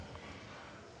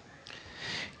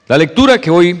La lectura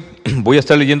que hoy voy a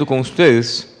estar leyendo con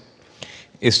ustedes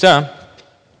está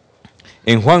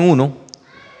en Juan 1,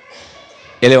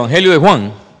 el Evangelio de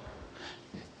Juan,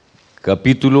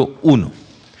 capítulo 1.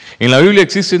 En la Biblia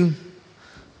existen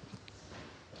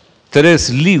 3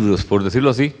 libros, por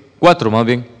decirlo así, 4 más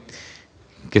bien,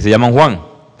 que se llaman Juan.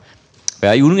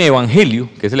 Hay un evangelio,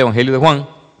 que es el Evangelio de Juan,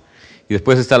 y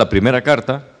después está la primera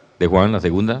carta de Juan, la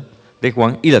segunda de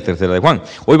Juan y la tercera de Juan.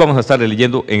 Hoy vamos a estar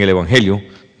leyendo en el Evangelio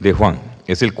de Juan.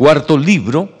 Es el 4.º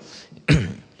libro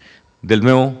del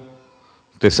Nuevo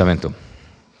Testamento.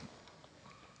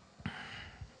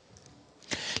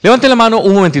 Levanten la mano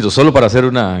un momentito, solo para hacer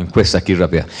una encuesta aquí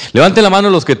rápida. Levanten la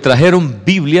mano los que trajeron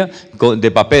Biblia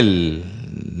de papel,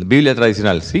 Biblia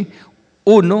tradicional, ¿sí?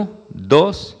 1,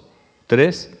 2,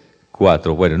 3,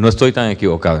 4. Bueno, no estoy tan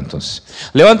equivocado entonces.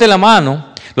 Levanten la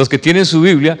mano los que tienen su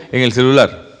Biblia en el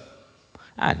celular.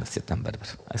 No sea tan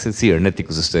bárbaro. Hacen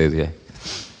cibernéticos ustedes ya.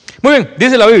 Muy bien,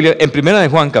 dice la Biblia en 1 de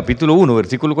Juan, capítulo 1,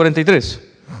 versículo 43.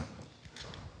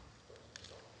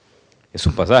 Es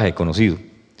un pasaje conocido.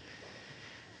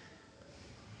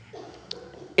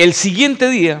 El siguiente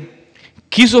día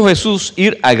quiso Jesús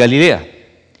ir a Galilea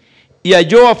y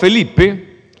halló a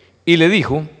Felipe y le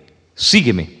dijo: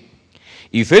 sígueme.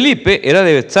 Y Felipe era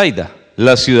de Betsaida,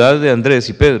 la ciudad de Andrés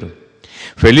y Pedro.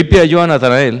 Felipe halló a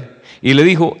Natanael y le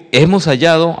dijo: hemos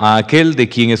hallado a aquel de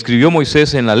quien escribió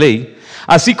Moisés en la ley,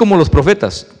 así como los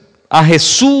profetas, a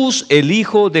Jesús, el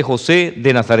hijo de José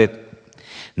de Nazaret.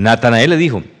 Natanael le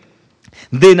dijo: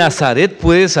 ¿de Nazaret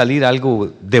puede salir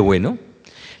algo de bueno?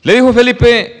 Le dijo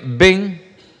Felipe: ven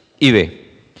y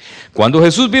ve. Cuando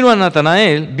Jesús vio a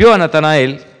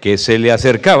Natanael que se le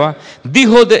acercaba,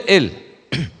 dijo de él: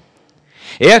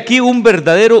 he aquí un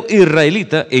verdadero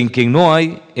israelita en quien no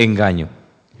hay engaño.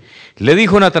 Le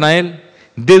dijo Natanael: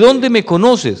 ¿de dónde me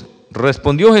conoces?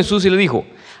 Respondió Jesús y le dijo: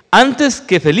 antes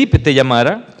que Felipe te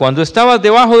llamara, cuando estabas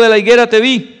debajo de la higuera te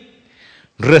vi.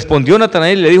 Respondió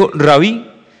Natanael y le dijo: Rabí,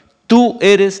 tú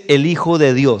eres el Hijo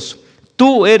de Dios,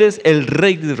 tú eres el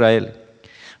Rey de Israel.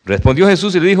 Respondió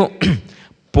Jesús y le dijo: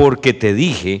 porque te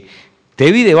dije,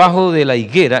 te vi debajo de la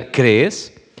higuera,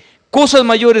 ¿crees? Cosas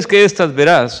mayores que estas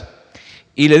verás.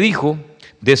 Y le dijo: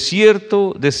 de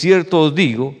cierto os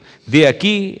digo, de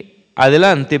aquí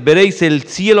adelante veréis el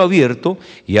cielo abierto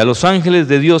y a los ángeles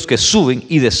de Dios que suben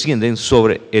y descienden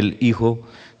sobre el Hijo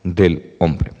del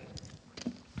Hombre.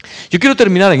 Yo quiero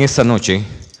terminar en esta noche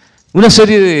una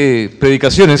serie de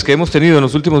predicaciones que hemos tenido en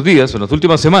los últimos días, en las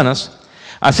últimas semanas,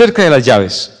 acerca de las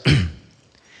llaves.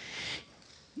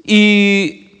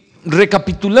 Y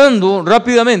recapitulando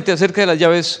rápidamente acerca de las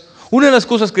llaves, una de las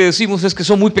cosas que decimos es que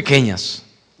son muy pequeñas.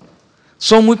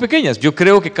 Son muy pequeñas. Yo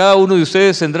creo que cada uno de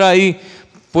ustedes tendrá ahí,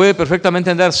 puede perfectamente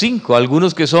andar 5,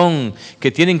 algunos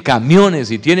que tienen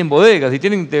camiones y tienen bodegas y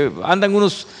andan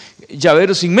unos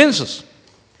llaveros inmensos.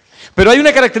 Pero hay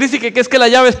una característica, que es que la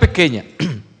llave es pequeña.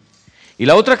 Y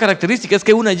la otra característica es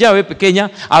que una llave pequeña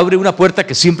abre una puerta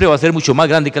que siempre va a ser mucho más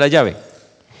grande que la llave.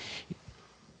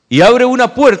 Y abre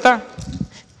una puerta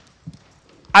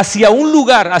hacia un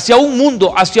lugar, hacia un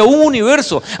mundo, hacia un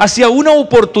universo, hacia una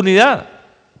oportunidad,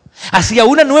 hacia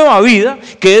una nueva vida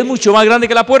que es mucho más grande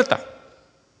que la puerta.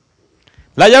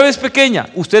 La llave es pequeña,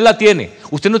 usted la tiene,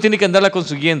 usted no tiene que andarla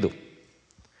consiguiendo.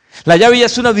 La llave ya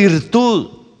es una virtud,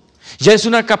 ya es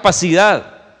una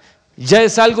capacidad, ya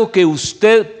es algo que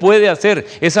usted puede hacer,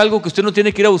 es algo que usted no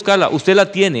tiene que ir a buscarla, usted la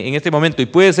tiene en este momento y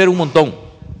puede ser un montón.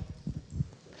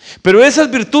 Pero esas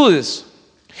virtudes,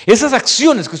 esas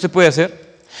acciones que usted puede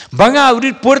hacer, van a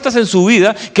abrir puertas en su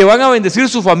vida que van a bendecir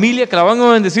su familia, que la van a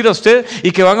bendecir a usted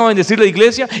y que van a bendecir la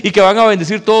iglesia y que van a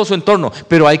bendecir todo su entorno,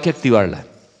 pero hay que activarla.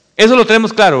 Eso lo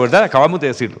tenemos claro, ¿verdad? Acabamos de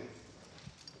decirlo.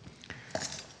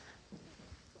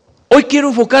 Hoy quiero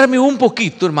enfocarme un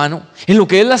poquito, hermano, en lo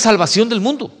que es la salvación del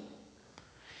mundo.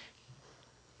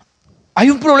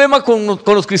 Hay un problema con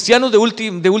los cristianos de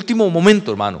último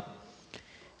momento, hermano.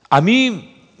 A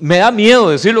mí me da miedo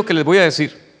decir lo que les voy a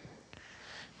decir.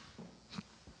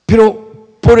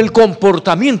 Pero por el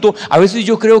comportamiento, a veces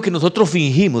yo creo que nosotros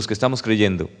fingimos que estamos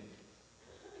creyendo.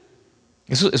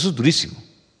 Eso es durísimo.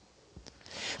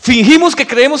 Fingimos que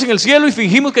creemos en el cielo y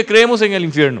fingimos que creemos en el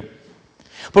infierno.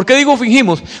 ¿Por qué digo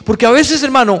fingimos? Porque a veces,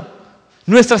 hermano,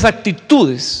 nuestras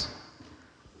actitudes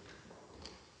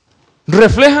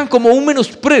reflejan como un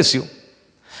menosprecio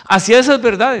hacia esas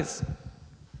verdades.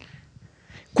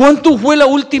 ¿Cuánto fue la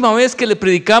última vez que le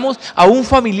predicamos a un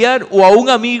familiar o a un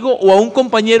amigo o a un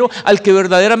compañero al que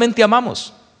verdaderamente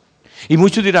amamos? Y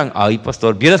muchos dirán: ay,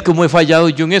 pastor, vieras cómo he fallado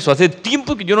yo en eso. Hace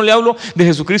tiempo que yo no le hablo de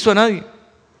Jesucristo a nadie.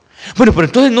 Bueno, pero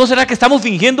entonces, ¿no será que estamos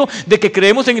fingiendo de que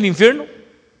creemos en el infierno?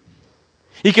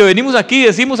 Y que venimos aquí y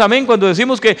decimos amén cuando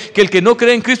decimos que el que no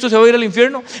cree en Cristo se va a ir al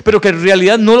infierno, pero que en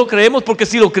realidad no lo creemos, porque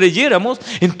si lo creyéramos,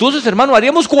 entonces, hermano,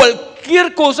 haríamos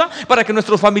cualquier cosa para que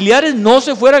nuestros familiares no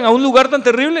se fueran a un lugar tan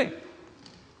terrible.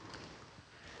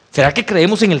 ¿Será que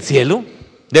creemos en el cielo?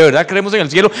 ¿De verdad creemos en el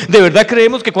cielo? ¿De verdad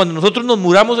creemos que cuando nosotros nos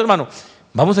muramos, hermano,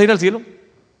 vamos a ir al cielo?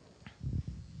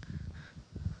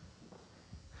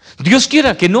 Dios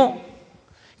quiera que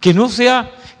no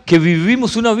sea que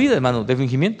vivimos una vida, hermano, de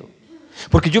fingimiento.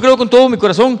 Porque yo creo con todo mi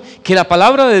corazón que la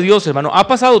palabra de Dios, hermano, ha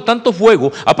pasado tanto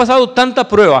fuego, ha pasado tanta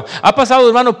prueba, ha pasado,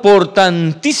 hermano, por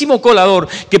tantísimo colador,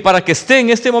 que para que esté en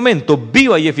este momento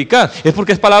viva y eficaz, es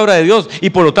porque es palabra de Dios, y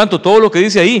por lo tanto todo lo que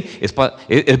dice ahí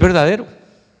es verdadero.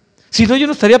 Si no, yo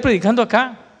no estaría predicando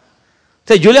acá. O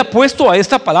sea, yo le apuesto a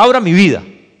esta palabra mi vida.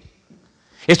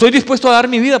 Estoy dispuesto a dar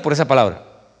mi vida por esa palabra.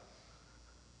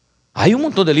 Hay un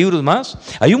montón de libros más,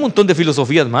 hay un montón de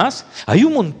filosofías más, hay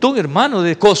un montón, hermano,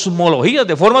 de cosmologías,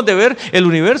 de formas de ver el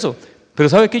universo. Pero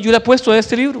 ¿sabe qué? Yo le apuesto a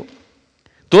este libro.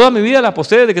 Toda mi vida la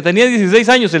aposté desde que tenía 16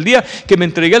 años. El día que me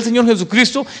entregué al Señor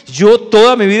Jesucristo, yo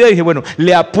toda mi vida dije, bueno,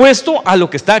 le apuesto a lo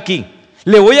que está aquí.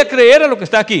 Le voy a creer a lo que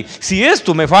está aquí. Si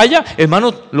esto me falla,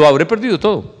 hermano, lo habré perdido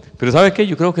todo. Pero ¿sabe qué?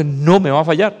 Yo creo que no me va a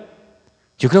fallar.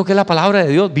 Yo creo que es la palabra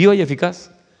de Dios viva y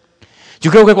eficaz. Yo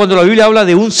creo que cuando la Biblia habla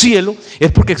de un cielo,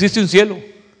 es porque existe un cielo.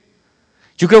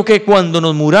 Yo creo que cuando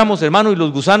nos muramos, hermano, y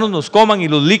los gusanos nos coman y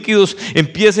los líquidos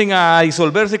empiecen a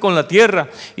disolverse con la tierra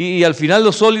y al final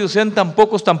los sólidos sean tan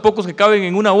pocos que caben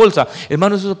en una bolsa,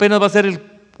 hermano, eso apenas va a ser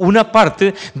una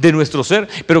parte de nuestro ser,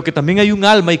 pero que también hay un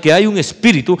alma y que hay un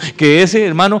espíritu, que ese,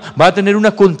 hermano, va a tener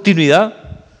una continuidad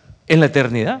en la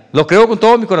eternidad. Lo creo con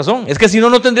todo mi corazón. Es que si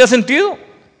no, no tendría sentido.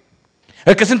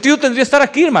 ¿Qué sentido tendría estar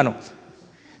aquí, hermano?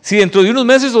 Si dentro de unos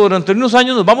meses o dentro de unos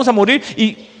años nos vamos a morir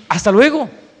y hasta luego.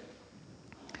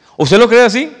 ¿Usted lo cree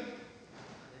así?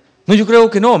 No, yo creo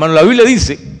que no, hermano. La Biblia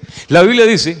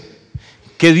dice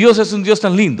que Dios es un Dios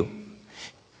tan lindo,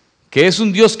 que es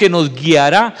un Dios que nos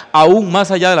guiará aún más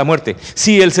allá de la muerte.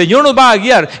 Si el Señor nos va a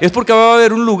guiar, es porque va a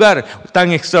haber un lugar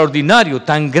tan extraordinario,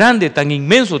 tan grande, tan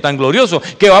inmenso, tan glorioso,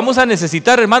 que vamos a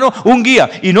necesitar, hermano, un guía.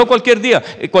 Y no cualquier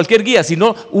guía,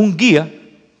 sino un guía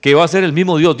que va a ser el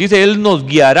mismo Dios. Dice, Él nos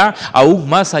guiará aún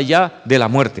más allá de la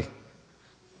muerte.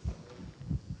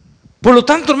 Por lo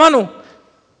tanto, hermano,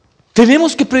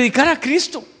 tenemos que predicar a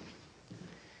Cristo.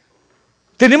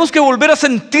 Tenemos que volver a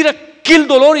sentir aquel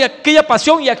dolor y aquella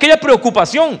pasión y aquella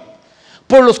preocupación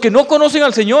por los que no conocen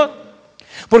al Señor.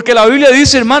 Porque la Biblia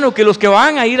dice, hermano, que los que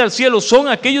van a ir al cielo son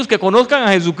aquellos que conozcan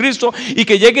a Jesucristo y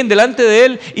que lleguen delante de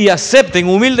Él y acepten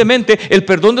humildemente el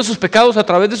perdón de sus pecados a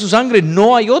través de su sangre.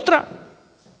 No hay otra.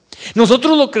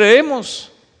 Nosotros lo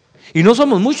creemos y no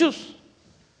somos muchos.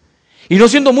 Y no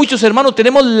siendo muchos, hermanos,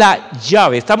 tenemos la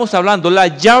llave, estamos hablando, la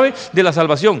llave de la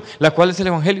salvación, la cual es el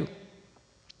Evangelio.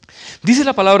 Dice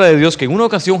la palabra de Dios que en una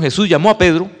ocasión Jesús llamó a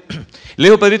Pedro, le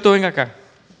dijo, Pedrito, ven acá.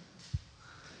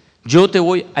 Yo te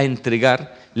voy a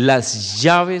entregar las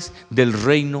llaves del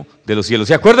reino de los cielos.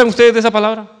 ¿Se acuerdan ustedes de esa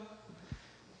palabra?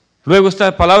 Luego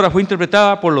esta palabra fue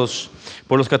interpretada por los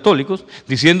católicos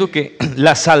diciendo que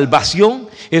la salvación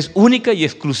es única y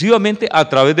exclusivamente a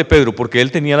través de Pedro, porque él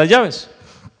tenía las llaves.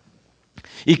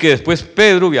 Y que después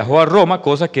Pedro viajó a Roma,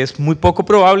 cosa que es muy poco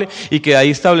probable, y que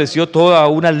ahí estableció toda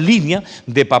una línea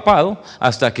de papado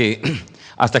hasta que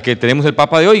tenemos el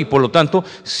Papa de hoy. Y por lo tanto,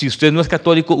 si usted no es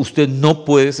católico, usted no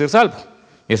puede ser salvo.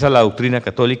 Esa es la doctrina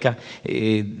católica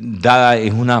dada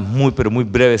en una muy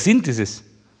breve síntesis.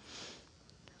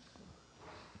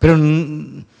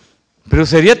 Pero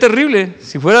sería terrible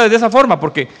si fuera de esa forma,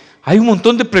 porque hay un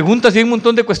montón de preguntas y hay un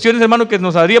montón de cuestiones, hermano, que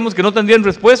nos haríamos que no tendrían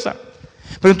respuesta.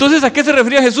 Pero entonces, ¿a qué se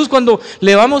refería Jesús cuando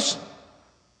le vamos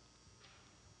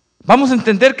a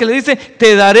entender que le dice,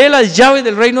 te daré las llaves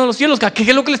del reino de los cielos? ¿Qué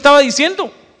es lo que le estaba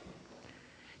diciendo?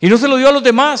 Y no se lo dio a los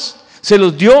demás, se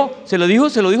lo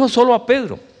dijo solo a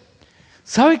Pedro.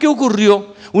 ¿Sabe qué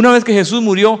ocurrió una vez que Jesús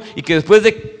murió y que después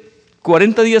de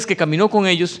 40 días que caminó con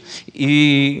ellos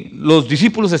y los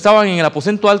discípulos estaban en el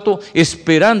aposento alto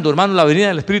esperando, hermano, la venida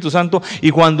del Espíritu Santo?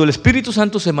 Y cuando el Espíritu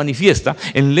Santo se manifiesta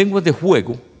en lenguas de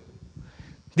fuego,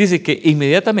 dice que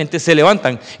inmediatamente se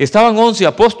levantan. Estaban 11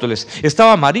 apóstoles,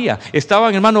 estaba María,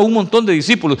 estaban, hermano, un montón de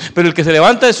discípulos, pero el que se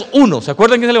levanta es uno. ¿Se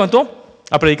acuerdan quién se levantó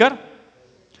a predicar?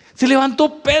 Se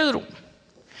levantó Pedro.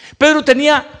 Pedro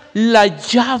tenía la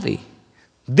llave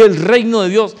del reino de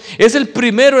Dios. Es el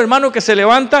primero, hermano, que se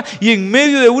levanta y en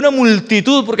medio de una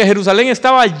multitud, porque Jerusalén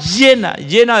estaba llena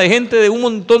de gente de un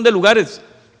montón de lugares.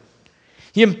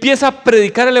 Y empieza a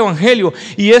predicar el evangelio.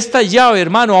 Y esta llave,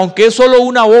 hermano, aunque es solo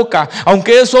una boca,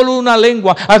 aunque es solo una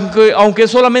lengua, aunque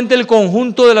es solamente el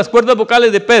conjunto de las cuerdas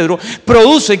vocales de Pedro,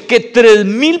 produce que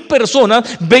 3,000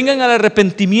 personas vengan al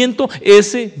arrepentimiento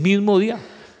ese mismo día.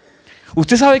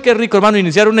 Usted sabe que es rico, hermano,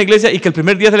 iniciar una iglesia y que el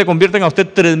primer día se le conviertan a usted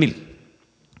 3,000.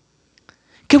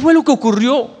 ¿Qué fue lo que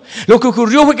ocurrió? Lo que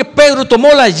ocurrió fue que Pedro tomó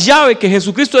la llave que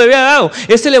Jesucristo le había dado.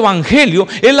 Es el evangelio,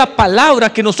 es la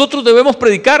palabra que nosotros debemos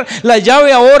predicar. La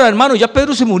llave ahora, hermano, ya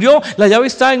Pedro se murió. La llave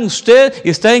está en usted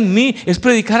y está en mí. Es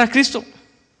predicar a Cristo.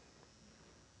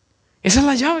 Esa es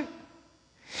la llave.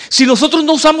 Si nosotros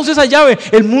no usamos esa llave,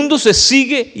 el mundo se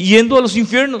sigue yendo a los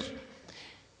infiernos.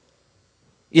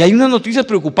 Y hay unas noticias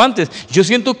preocupantes. Yo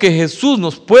siento que Jesús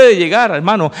nos puede llegar,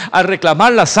 hermano, a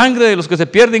reclamar la sangre de los que se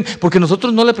pierden porque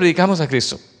nosotros no le predicamos a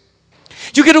Cristo.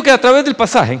 Yo quiero que a través del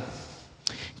pasaje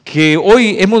que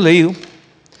hoy hemos leído,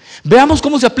 veamos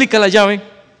cómo se aplica la llave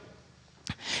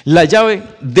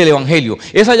del evangelio.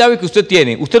 Esa llave que usted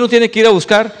tiene, usted no tiene que ir a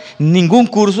buscar ningún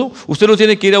curso, usted no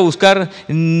tiene que ir a buscar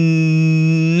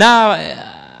nada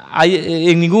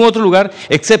en ningún otro lugar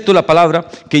excepto la palabra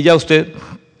que ya usted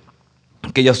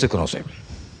conoce.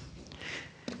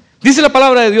 Dice la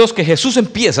palabra de Dios que Jesús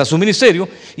empieza su ministerio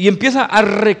y empieza a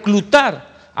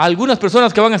reclutar a algunas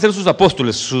personas que van a ser sus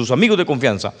apóstoles, sus amigos de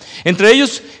confianza. Entre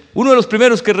ellos, uno de los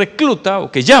primeros que recluta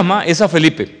o que llama es a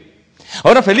Felipe.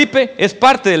 Ahora, Felipe es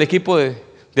parte del equipo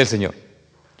del Señor.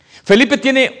 Felipe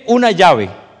tiene una llave.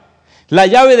 La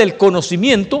llave del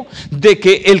conocimiento de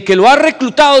que el que lo ha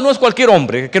reclutado no es cualquier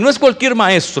hombre, que no es cualquier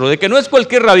maestro, de que no es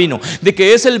cualquier rabino, de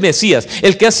que es el Mesías,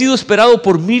 el que ha sido esperado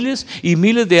por miles y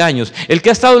miles de años, el que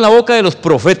ha estado en la boca de los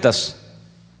profetas.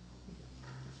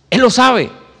 Él lo sabe.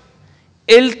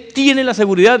 Él tiene la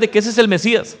seguridad de que ese es el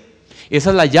Mesías. Esa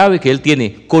es la llave que él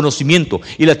tiene, conocimiento,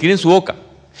 y la tiene en su boca.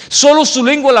 Solo su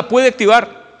lengua la puede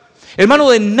activar. Hermano,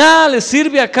 de nada le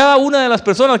sirve a cada una de las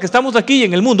personas que estamos aquí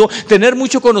en el mundo tener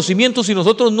mucho conocimiento si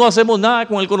nosotros no hacemos nada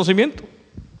con el conocimiento.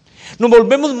 Nos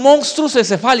volvemos monstruos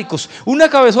encefálicos, una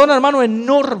cabezona, hermano,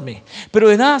 enorme, pero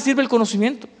de nada sirve el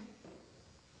conocimiento.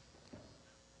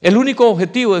 El único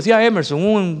objetivo, decía Emerson,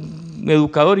 un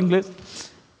educador inglés,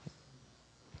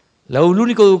 el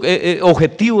único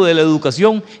objetivo de la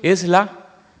educación es la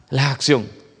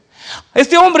acción.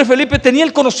 Este hombre, Felipe, tenía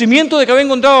el conocimiento de que había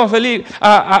encontrado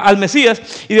al Mesías,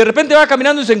 y de repente va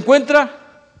caminando y se encuentra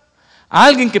a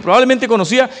alguien que probablemente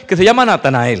conocía, que se llama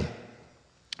Natanael.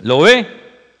 ¿Lo ve?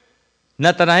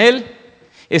 Natanael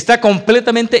está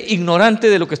completamente ignorante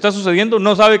de lo que está sucediendo,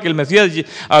 no sabe que el Mesías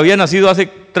había nacido hace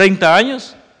 30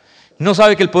 años, no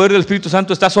sabe que el poder del Espíritu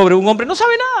Santo está sobre un hombre, no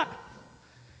sabe nada.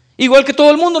 Igual que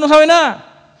todo el mundo, no sabe nada.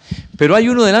 Pero hay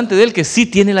uno delante de él que sí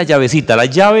tiene la llavecita, la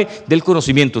llave del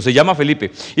conocimiento, se llama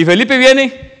Felipe. Y Felipe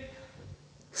viene,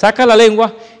 saca la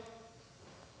lengua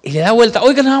y le da vuelta.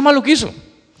 Oiga, nada más lo que hizo.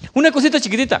 Una cosita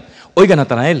chiquitita. Oiga,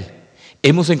 Natanael,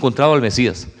 hemos encontrado al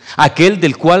Mesías, aquel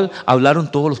del cual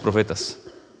hablaron todos los profetas.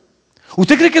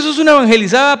 ¿Usted cree que eso es una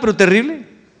evangelizada pero terrible?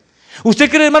 ¿Usted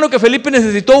cree, hermano, que Felipe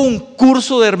necesitó un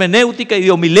curso de hermenéutica y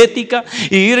de homilética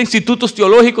y ir a institutos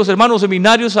teológicos, hermanos,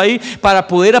 seminarios ahí para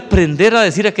poder aprender a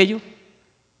decir aquello?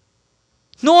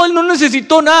 No, él no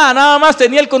necesitó nada más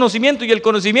tenía el conocimiento, y el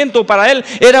conocimiento para él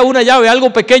era una llave,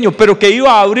 algo pequeño, pero que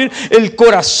iba a abrir el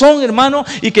corazón, hermano,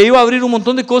 y que iba a abrir un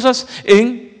montón de cosas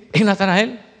en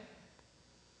Natanael.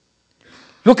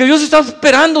 Lo que Dios está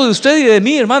esperando de usted y de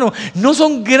mí, hermano, no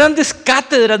son grandes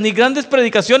cátedras ni grandes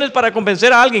predicaciones para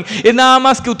convencer a alguien. Es nada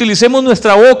más que utilicemos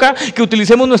nuestra boca, que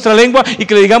utilicemos nuestra lengua y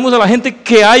que le digamos a la gente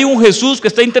que hay un Jesús que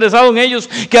está interesado en ellos,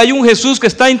 que hay un Jesús que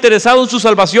está interesado en su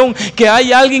salvación, que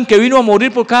hay alguien que vino a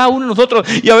morir por cada uno de nosotros.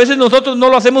 Y a veces nosotros no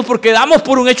lo hacemos porque damos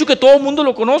por un hecho que todo el mundo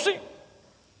lo conoce.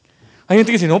 Hay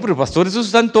gente que dice, no, pero pastor, eso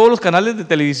está en todos los canales de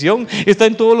televisión, está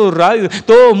en todos los radios,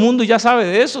 todo el mundo ya sabe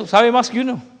de eso, sabe más que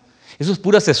uno. Eso es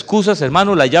puras excusas,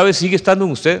 hermano. La llave sigue estando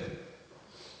en usted.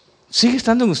 Sigue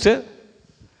estando en usted.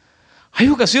 Hay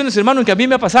ocasiones, hermano, en que a mí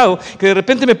me ha pasado que de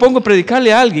repente me pongo a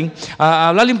predicarle a alguien, a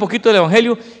hablarle un poquito del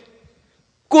evangelio.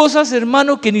 Cosas,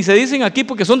 hermano, que ni se dicen aquí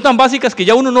porque son tan básicas que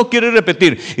ya uno no quiere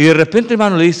repetir. Y de repente,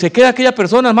 hermano, le dice, se queda aquella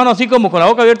persona, hermano, así como con la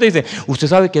boca abierta y dice, usted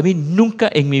sabe que a mí nunca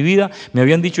en mi vida me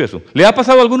habían dicho eso. ¿Le ha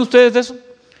pasado a alguno de ustedes de eso?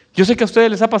 Yo sé que a ustedes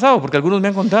les ha pasado porque algunos me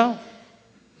han contado.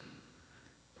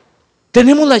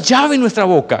 Tenemos la llave en nuestra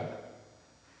boca.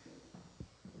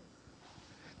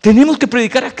 Tenemos que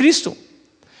predicar a Cristo.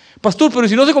 Pastor, pero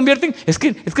si no se convierten, es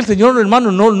que el Señor,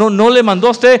 hermano, no le mandó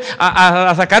a usted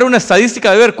a sacar una estadística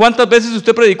de ver cuántas veces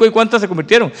usted predicó y cuántas se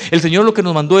convirtieron. El Señor lo que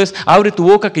nos mandó es, abre tu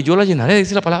boca que yo la llenaré,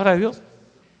 dice la palabra de Dios.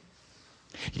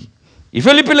 Y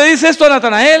Felipe le dice esto a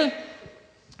Natanael.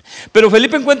 Pero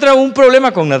Felipe encuentra un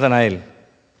problema con Natanael.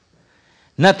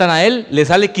 Natanael le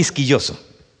sale quisquilloso.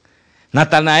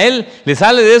 Natanael le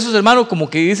sale de esos, hermanos, como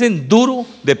que dicen duro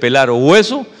de pelar o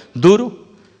hueso duro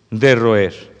de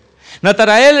roer.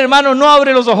 Natanael, hermano, no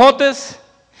abre los ojotes,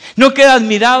 no queda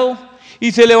admirado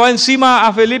y se le va encima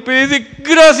a Felipe y dice: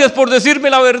 gracias por decirme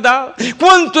la verdad.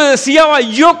 ¿Cuánto deseaba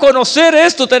yo conocer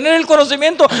esto, tener el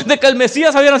conocimiento de que el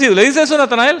Mesías había nacido? ¿Le dice eso a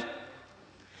Natanael?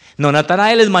 No,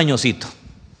 Natanael es mañosito.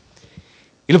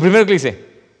 Y lo primero que le dice: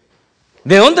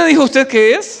 ¿de dónde dijo usted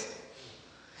que es?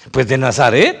 Pues de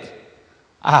Nazaret.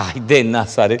 Ay, de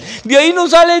Nazaret. De ahí no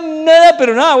sale nada,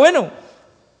 pero nada bueno.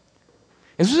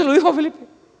 Eso se lo dijo a Felipe.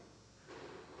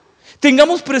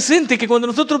 Tengamos presente que cuando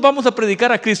nosotros vamos a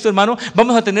predicar a Cristo, hermano,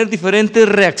 vamos a tener diferentes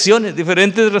reacciones,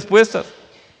 diferentes respuestas.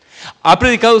 ¿Ha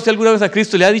predicado usted alguna vez a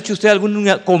Cristo? ¿Le ha dicho usted a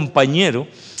algún compañero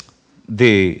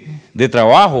de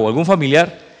trabajo o algún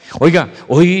familiar: oiga,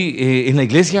 hoy en la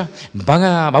iglesia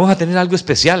vamos a tener algo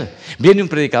especial? Viene un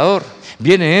predicador,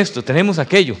 viene esto, tenemos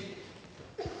aquello.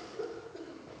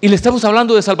 Y le estamos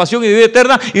hablando de salvación y de vida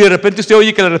eterna, y de repente usted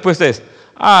oye que la respuesta es: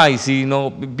 ay, si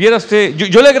no, viera usted,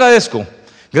 yo le agradezco,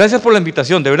 gracias por la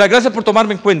invitación, de verdad, gracias por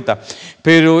tomarme en cuenta,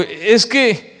 pero es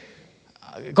que,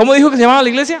 ¿cómo dijo que se llamaba la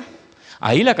iglesia?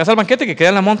 Ahí, la casa del banquete que queda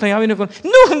en la montaña. Viene con...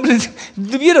 No, hombre,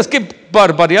 vieras qué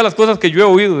barbaridad las cosas que yo he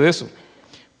oído de eso.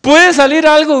 ¿Puede salir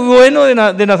algo bueno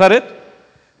de Nazaret?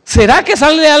 ¿Será que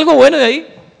sale algo bueno de ahí?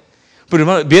 Pero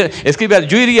hermano, es que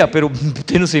yo diría, pero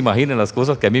usted no se imagina las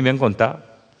cosas que a mí me han contado.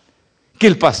 Que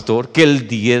el pastor, que el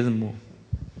diezmo,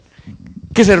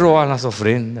 que se roban las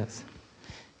ofrendas,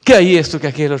 que hay esto, que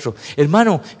aquel otro.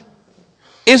 Hermano,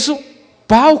 eso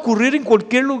va a ocurrir en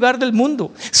cualquier lugar del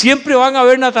mundo. Siempre van a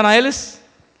haber Natanaeles.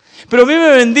 Pero a mí me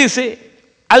bendice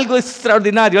algo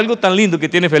extraordinario, algo tan lindo que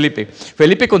tiene Felipe.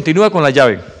 Felipe continúa con la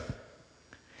llave.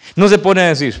 No se pone a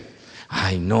decir: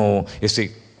 ay no,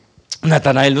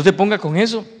 Natanael, no se ponga con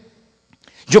eso.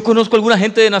 Yo conozco a alguna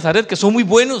gente de Nazaret que son muy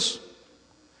buenos.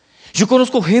 Yo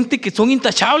conozco gente que son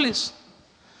intachables.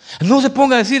 No se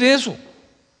ponga a decir eso.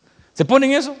 ¿Se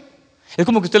ponen eso? Es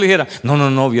como que usted le dijera: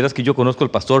 no, vieras que yo conozco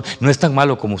al pastor, no es tan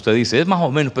malo como usted dice, es más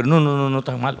o menos, pero no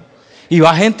tan malo. Y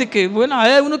va gente que, bueno,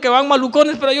 hay unos que van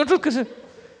malucones, pero hay otros que se...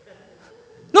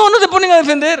 No se ponen a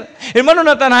defender. Hermano,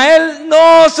 Natanael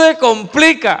no se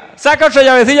complica. Saca otra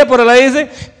llavecilla por ahí y dice: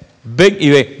 ven y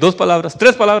ve. 2 palabras,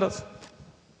 3 palabras.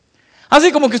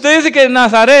 Así como que usted dice que en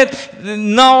Nazaret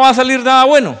no va a salir nada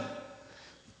bueno.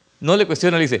 No le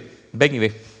cuestiona, le dice: ven y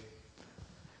ve.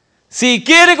 Si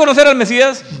quiere conocer al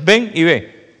Mesías, ven y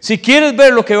ve. Si quieres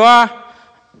ver lo que vas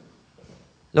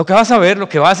a ver, lo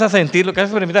que vas a sentir, lo que vas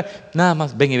a experimentar, nada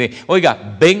más ven y ve.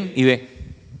 Oiga, ven y ve.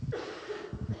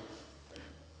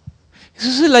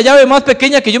 Esa es la llave más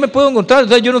pequeña que yo me puedo encontrar. O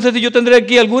sea, yo no sé si yo tendré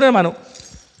aquí alguna, hermano.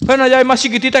 Fue una llave más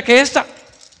chiquitita que esta.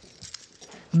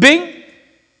 Ven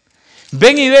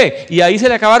y ve. Y ahí se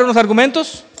le acabaron los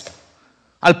argumentos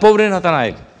al pobre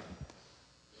Natanael.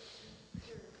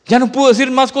 Ya no pudo decir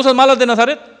más cosas malas de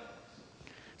Nazaret.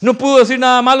 No pudo decir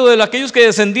nada malo de aquellos que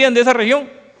descendían de esa región.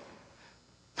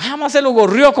 Nada más se lo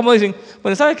gorrió, como dicen.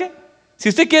 Bueno, ¿sabe qué? Si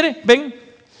usted quiere, ven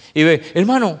y ve.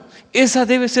 Hermano, esa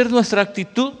debe ser nuestra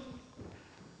actitud.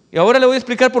 Y ahora le voy a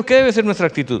explicar por qué debe ser nuestra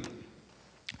actitud.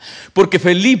 Porque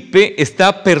Felipe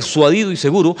está persuadido y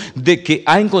seguro de que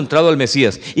ha encontrado al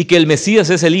Mesías y que el Mesías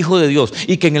es el Hijo de Dios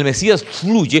y que en el Mesías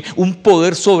fluye un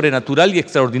poder sobrenatural y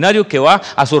extraordinario que va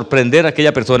a sorprender a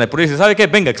aquella persona. Y por eso dice: ¿sabe qué?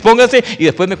 Venga, expóngase y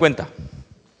después me cuenta.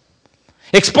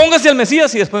 Expóngase al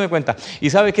Mesías y después me cuenta. Y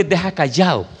 ¿sabe qué? Deja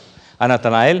callado a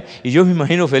Natanael. Y yo me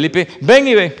imagino Felipe: ven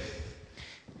y ve.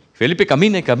 Felipe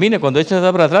camina y camina. Cuando echa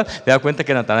para atrás, se da cuenta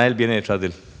que Natanael viene detrás de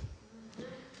él.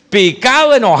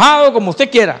 Picado, enojado, como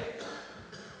usted quiera.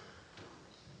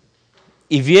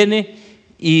 Y viene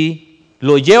y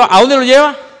lo lleva. ¿A dónde lo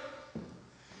lleva?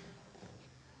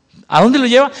 ¿A dónde lo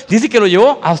lleva? Dice que lo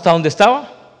llevó hasta donde estaba.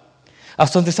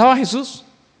 Hasta donde estaba Jesús.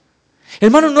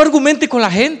 Hermano, no argumente con la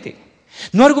gente.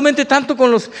 No argumente tanto con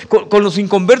los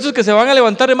inconversos que se van a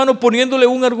levantar, hermano, poniéndole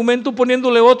un argumento,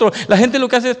 poniéndole otro. La gente lo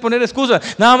que hace es poner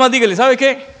excusas. Nada más dígale: ¿sabe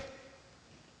qué?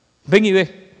 Ven y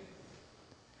ve.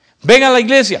 Ven a la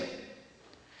iglesia.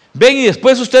 Ven y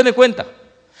después usted me cuenta.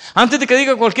 Antes de que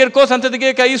diga cualquier cosa, antes de que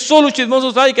diga que ahí solo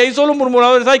chismosos hay, que ahí solo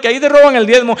murmuradores hay, que ahí te roban el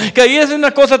diezmo, que ahí es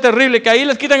una cosa terrible, que ahí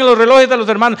les quitan los relojes a los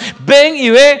hermanos. Ven y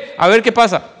ve a ver qué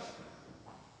pasa.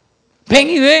 Ven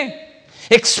y ve.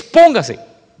 Expóngase.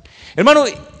 Hermano,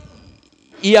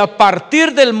 y a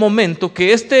partir del momento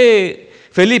que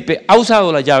Felipe ha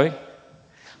usado la llave,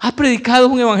 ha predicado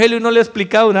un evangelio y no le ha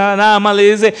explicado nada más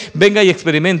le dice: venga y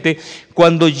experimente.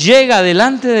 Cuando llega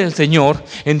delante del Señor,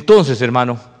 entonces,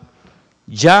 hermano,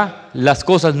 ya las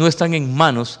cosas no están en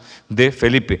manos de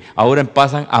Felipe, ahora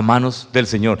pasan a manos del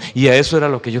Señor. Y a eso era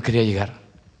lo que yo quería llegar.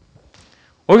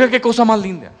 Oiga, qué cosa más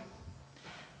linda.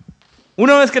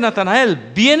 Una vez que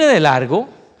Natanael viene de largo,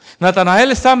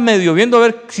 Natanael está medio viendo a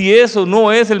ver si eso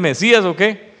no es el Mesías o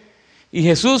qué. Y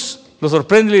Jesús lo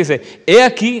sorprende y le dice: he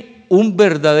aquí un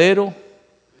verdadero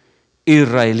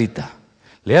israelita.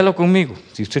 Léalo conmigo,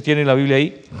 si usted tiene la Biblia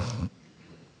ahí.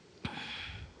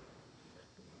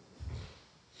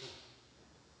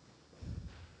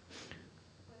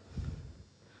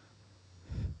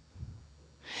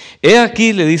 He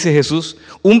aquí, le dice Jesús,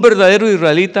 un verdadero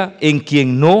israelita en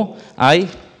quien no hay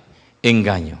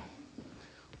engaño.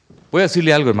 Voy a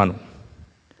decirle algo, hermano.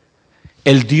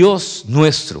 El Dios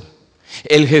nuestro,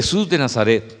 el Jesús de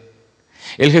Nazaret,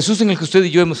 el Jesús en el que usted y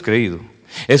yo hemos creído,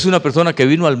 es una persona que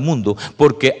vino al mundo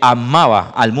porque amaba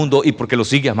al mundo y porque lo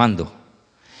sigue amando.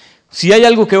 Si hay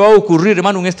algo que va a ocurrir,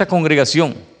 hermano, en esta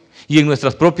congregación y en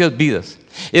nuestras propias vidas,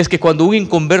 es que cuando un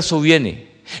inconverso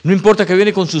viene, no importa que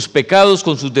viene con sus pecados,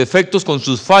 con sus defectos, con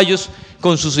sus fallos,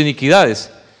 con sus iniquidades,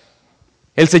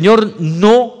 el Señor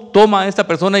no toma a esta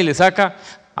persona y le saca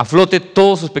a flote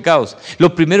todos sus pecados.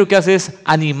 Lo primero que hace es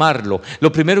animarlo,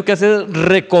 lo primero que hace es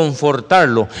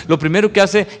reconfortarlo, lo primero que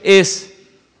hace es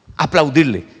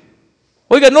aplaudirle.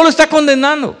 Oiga, no lo está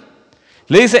condenando.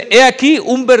 Le dice: he aquí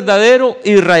un verdadero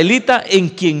israelita en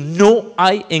quien no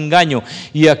hay engaño.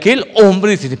 Y aquel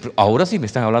hombre dice: pero ahora sí me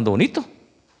están hablando bonito.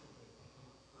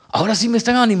 Ahora sí me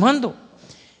están animando.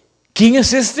 ¿Quién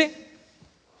es este?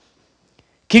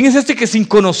 ¿Quién es este que sin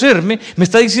conocerme me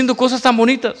está diciendo cosas tan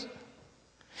bonitas?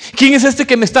 ¿Quién es este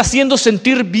que me está haciendo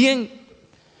sentir bien?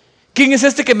 ¿Quién es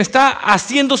este que me está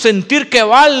haciendo sentir que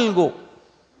valgo?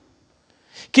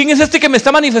 ¿Quién es este que me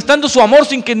está manifestando su amor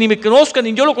sin que ni me conozca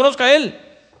ni yo lo conozca a él?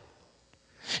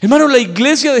 Hermano, la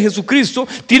iglesia de Jesucristo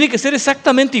tiene que ser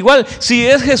exactamente igual. Si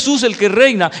es Jesús el que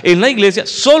reina en la iglesia,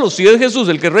 solo si es Jesús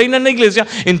el que reina en la iglesia,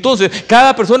 entonces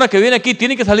cada persona que viene aquí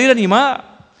tiene que salir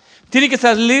animada, tiene que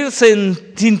salir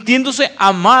sintiéndose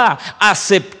amada,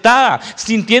 aceptada,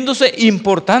 sintiéndose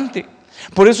importante.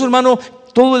 Por eso, hermano,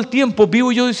 todo el tiempo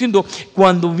vivo yo diciendo: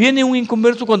 cuando viene un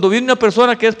inconverso, cuando viene una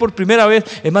persona que es por primera vez,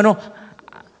 hermano,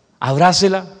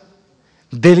 abrácela,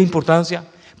 déle importancia.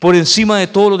 Por encima de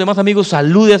todos los demás amigos,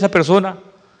 salude a esa persona,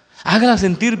 hágala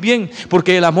sentir bien,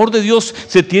 porque el amor de Dios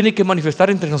se tiene que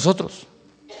manifestar entre nosotros.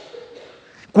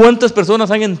 ¿Cuántas personas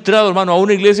han entrado, hermano, a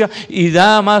una iglesia y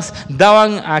nada más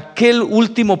daban aquel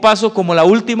último paso como la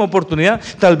última oportunidad?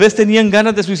 Tal vez tenían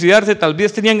ganas de suicidarse, tal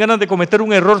vez tenían ganas de cometer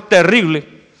un error terrible,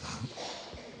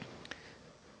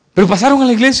 pero pasaron a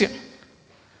la iglesia.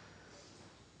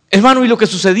 Hermano, y lo que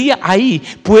sucedía ahí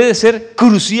puede ser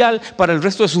crucial para el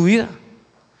resto de su vida.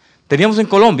 Teníamos en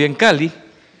Colombia, en Cali,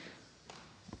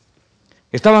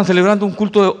 estaban celebrando un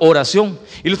culto de oración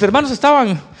y los hermanos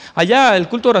estaban allá, el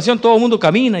culto de oración, todo el mundo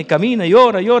camina y camina y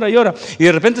ora y ora y ora, y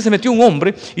de repente se metió un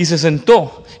hombre y se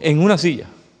sentó en una silla.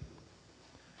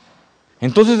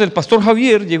 Entonces el pastor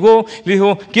Javier llegó y le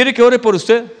dijo: ¿quiere que ore por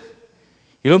usted?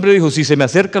 Y el hombre dijo: si se me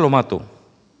acerca lo mato.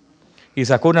 Y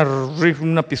sacó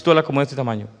una pistola como de este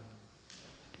tamaño.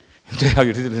 Entonces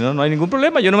Javier dice: no hay ningún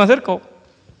problema, yo no me acerco.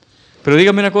 Pero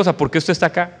dígame una cosa, ¿por qué usted está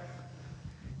acá?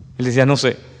 Él decía: no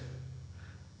sé.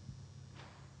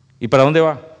 ¿Y para dónde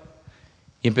va?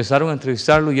 Y empezaron a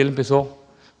entrevistarlo y él empezó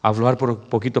a hablar por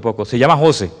poquito a poco. Se llama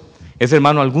José. Ese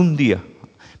hermano algún día,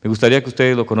 me gustaría que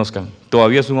ustedes lo conozcan.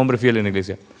 Todavía es un hombre fiel en la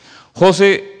iglesia.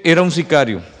 José era un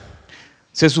sicario.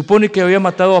 Se supone que había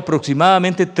matado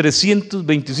aproximadamente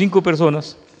 325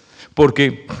 personas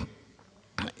porque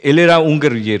él era un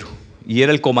guerrillero y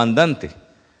era el comandante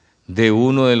de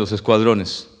uno de los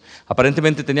escuadrones.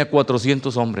 Aparentemente tenía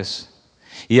 400 hombres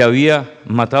y había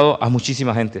matado a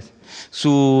muchísima gente.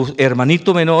 Su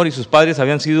hermanito menor y sus padres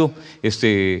habían sido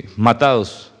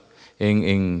matados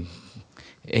en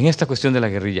esta cuestión de la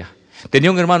guerrilla. Tenía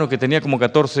un hermano que tenía como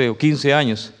 14 o 15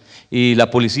 años y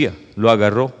la policía lo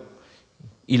agarró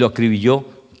y lo acribilló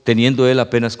teniendo él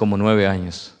apenas como 9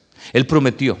 años. Él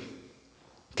prometió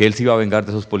que él se iba a vengar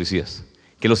de esos policías,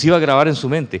 que los iba a grabar en su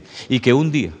mente y que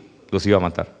un día los iba a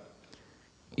matar.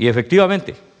 Y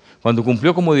efectivamente, cuando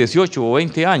cumplió como 18 o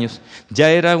 20 años, ya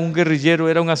era un guerrillero,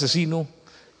 era un asesino,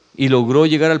 y logró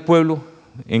llegar al pueblo,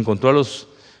 encontró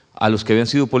a los que habían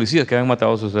sido policías, que habían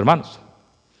matado a sus hermanos.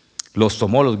 Los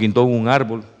tomó, los guindó en un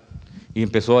árbol y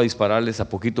empezó a dispararles a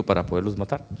poquito para poderlos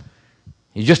matar.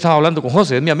 Y yo estaba hablando con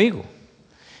José, es mi amigo.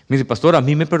 Me dice: pastor, a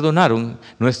mí me perdonaron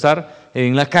no estar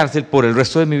en la cárcel por el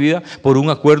resto de mi vida por un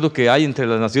acuerdo que hay entre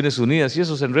las Naciones Unidas y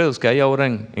esos enredos que hay ahora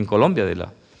en Colombia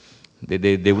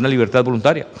de una libertad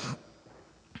voluntaria.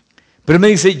 Pero me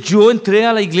dice: yo entré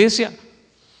a la iglesia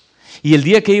Y el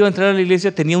día que iba a entrar a la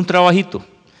iglesia tenía un trabajito.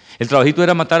 El trabajito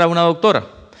era matar a una doctora.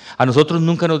 A nosotros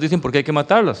nunca nos dicen por qué hay que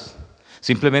matarlas.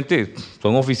 Simplemente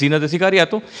son oficinas de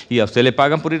sicariato y a usted le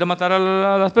pagan por ir a matar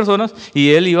a las personas,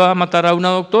 y él iba a matar a una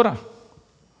doctora.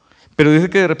 Pero dice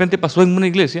que de repente pasó en una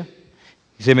iglesia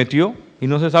y se metió y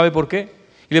no se sabe por qué.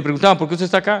 Y le preguntaban, ¿por qué usted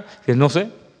está acá? Y él, no sé.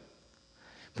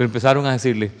 Pero empezaron a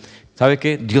decirle, ¿sabe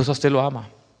qué? Dios a usted lo ama.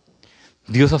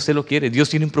 Dios a usted lo quiere. Dios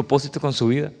tiene un propósito con su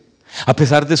vida. A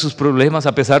pesar de sus problemas,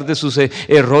 a pesar de sus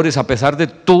errores, a pesar de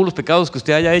todos los pecados que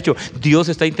usted haya hecho, Dios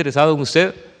está interesado en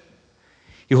usted.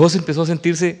 Y José empezó a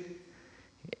sentirse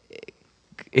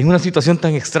en una situación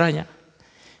tan extraña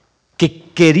que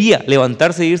quería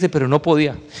levantarse e irse, pero no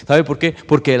podía. ¿Sabe por qué?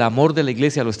 Porque el amor de la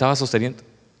iglesia lo estaba sosteniendo.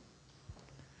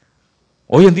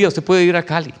 Hoy en día usted puede ir a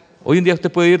Cali. Hoy en día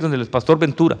usted puede ir donde el pastor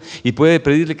Ventura y puede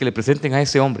pedirle que le presenten a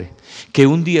ese hombre que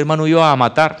un día, hermano, iba a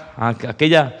matar a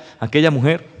aquella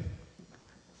mujer,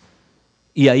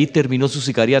 y ahí terminó su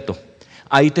sicariato.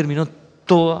 Ahí terminó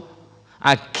todo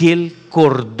aquel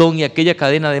cordón y aquella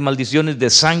cadena de maldiciones, de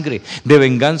sangre, de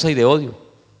venganza y de odio.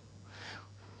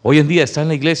 Hoy en día está en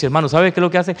la iglesia, hermano. ¿Sabe qué es lo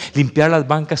que hace? Limpiar las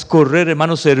bancas, correr,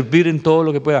 hermano, servir en todo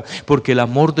lo que pueda, porque el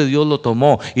amor de Dios lo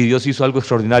tomó y Dios hizo algo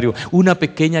extraordinario. Una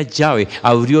pequeña llave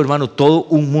abrió, hermano, todo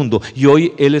un mundo, y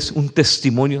hoy él es un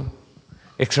testimonio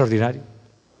extraordinario.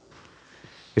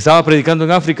 Estaba predicando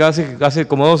en África hace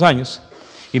como 2 años,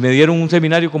 y me dieron un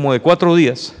seminario como de 4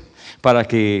 días para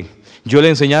que yo le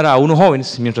enseñara a unos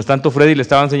jóvenes. Mientras tanto Freddy le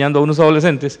estaba enseñando a unos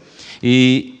adolescentes,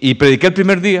 y prediqué el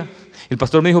primer día. El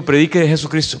pastor me dijo, predique de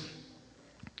Jesucristo.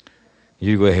 Y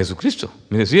yo digo, ¿de Jesucristo?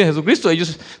 Me dice, sí, de Jesucristo.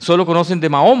 Ellos solo conocen de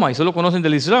Mahoma y solo conocen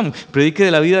del Islam. Predique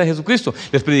de la vida de Jesucristo.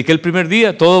 Les prediqué el primer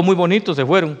día, todo muy bonito, se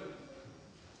fueron.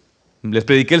 Les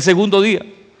prediqué el segundo día,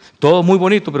 todo muy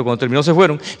bonito, pero cuando terminó se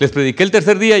fueron. Les prediqué el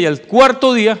tercer día, y al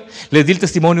cuarto día les di el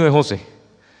testimonio de José,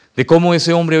 de cómo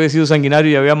ese hombre había sido sanguinario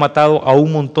y había matado a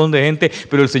un montón de gente,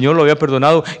 pero el Señor lo había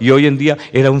perdonado y hoy en día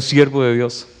era un siervo de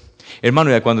Dios.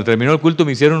 Hermano, ya cuando terminó el culto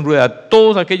me hicieron rueda a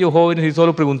todos aquellos jóvenes y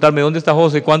solo preguntarme, ¿dónde está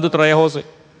José? ¿Cuándo trae a José?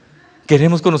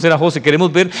 Queremos conocer a José,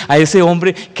 queremos ver a ese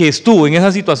hombre que estuvo en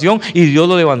esa situación y Dios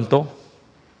lo levantó.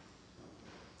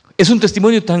 Es un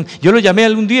testimonio yo lo llamé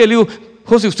algún día y le digo,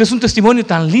 José, usted es un testimonio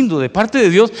tan lindo de parte de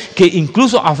Dios que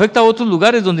incluso afecta a otros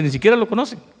lugares donde ni siquiera lo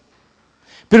conocen.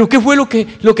 Pero ¿qué fue lo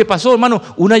que pasó, hermano?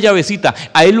 Una llavecita.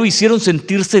 A él lo hicieron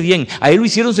sentirse bien, a él lo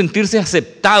hicieron sentirse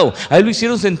aceptado, a él lo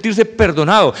hicieron sentirse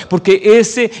perdonado, porque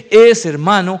ese es,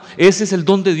 hermano, ese es el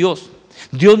don de Dios.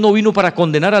 Dios no vino para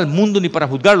condenar al mundo ni para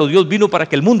juzgarlo, Dios vino para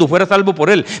que el mundo fuera salvo por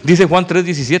él, dice Juan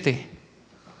 3:17.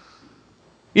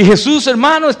 Y Jesús,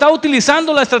 hermano, está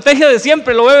utilizando la estrategia de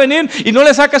siempre, lo ve venir y no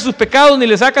le saca sus pecados, ni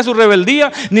le saca su rebeldía,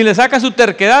 ni le saca su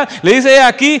terquedad. Le dice,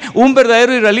 aquí un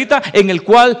verdadero israelita en el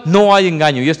cual no hay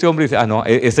engaño. Y este hombre dice, no,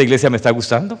 esta iglesia me está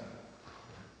gustando,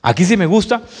 aquí sí me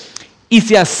gusta. Y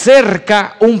se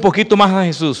acerca un poquito más a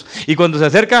Jesús. Y cuando se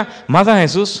acerca más a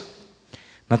Jesús,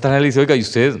 Natanael dice, oiga, ¿y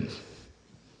usted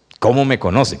cómo me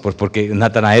conoce? Pues porque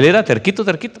Natanael era terquito.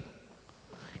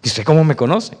 ¿Y usted cómo me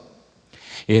conoce?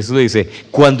 Y Jesús le dice,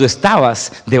 cuando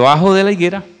estabas debajo de la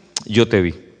higuera, yo te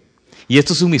vi. Y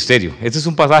esto es un misterio, este es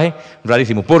un pasaje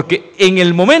rarísimo, porque en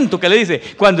el momento que le dice,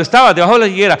 cuando estabas debajo de la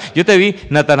higuera, yo te vi,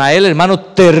 Natanael, hermano,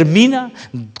 termina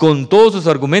con todos sus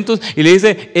argumentos y le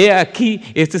dice, he aquí,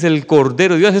 este es el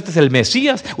Cordero de Dios, este es el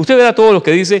Mesías. Usted verá todo lo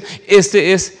que dice,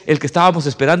 este es el que estábamos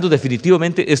esperando,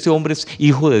 definitivamente este hombre es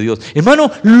hijo de Dios.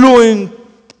 Hermano,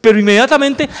 pero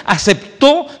inmediatamente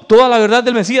aceptó toda la verdad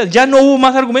del Mesías, ya no hubo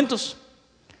más argumentos.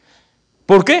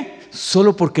 ¿Por qué?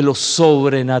 Solo porque lo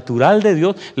sobrenatural de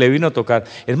Dios le vino a tocar.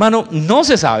 Hermano, no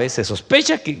se sabe, se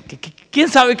sospecha que quién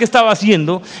sabe qué estaba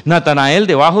haciendo Natanael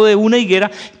debajo de una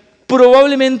higuera,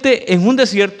 probablemente en un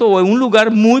desierto o en un lugar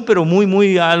muy, pero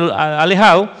muy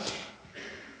alejado.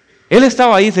 Él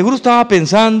estaba ahí, seguro estaba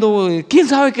pensando, quién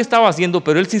sabe qué estaba haciendo,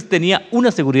 pero él sí tenía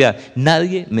una seguridad,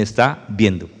 nadie me está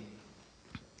viendo.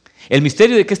 El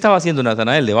misterio de qué estaba haciendo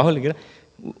Natanael debajo de la higuera,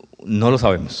 no lo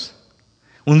sabemos.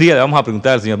 Un día le vamos a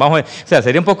preguntar al Señor, vamos a ver, o sea,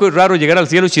 sería un poco raro llegar al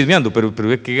cielo chismeando, pero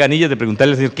qué ganillas de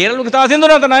preguntarle al Señor, ¿qué era lo que estaba haciendo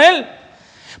Natanael?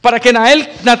 Para que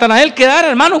Natanael quedara,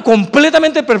 hermano,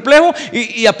 completamente perplejo,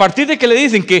 y a partir de que le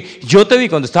dicen que yo te vi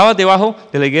cuando estabas debajo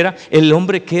de la higuera, el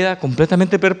hombre queda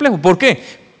completamente perplejo. ¿Por qué?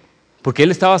 Porque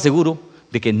él estaba seguro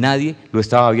de que nadie lo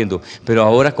estaba viendo, pero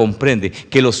ahora comprende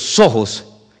que los ojos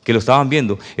que lo estaban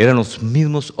viendo eran los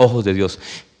mismos ojos de Dios.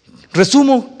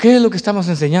 Resumo, ¿qué es lo que estamos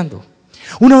enseñando?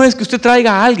 Una vez que usted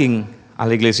traiga a alguien a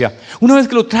la iglesia, una vez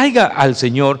que lo traiga al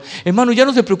Señor, hermano, ya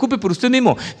no se preocupe por usted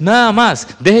mismo, nada más,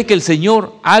 deje que el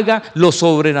Señor haga lo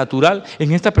sobrenatural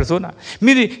en esta persona.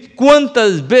 Mire,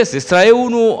 cuántas veces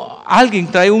alguien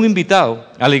trae un invitado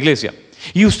a la iglesia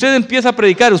y usted empieza a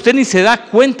predicar, usted ni se da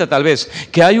cuenta tal vez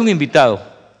que hay un invitado.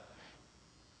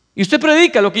 Y usted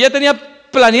predica lo que ya tenía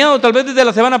planeado tal vez desde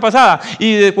la semana pasada,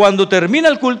 y cuando termina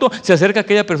el culto se acerca a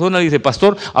aquella persona y dice: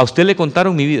 pastor, a usted le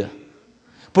contaron mi vida,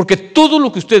 porque todo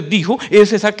lo que usted dijo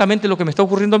es exactamente lo que me está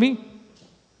ocurriendo a mí.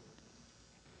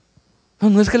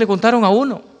 No es que le contaron a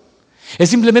uno, es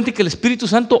simplemente que el Espíritu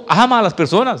Santo ama a las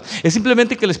personas, es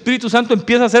simplemente que el Espíritu Santo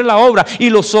empieza a hacer la obra y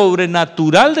lo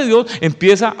sobrenatural de Dios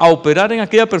empieza a operar en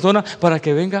aquella persona para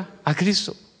que venga a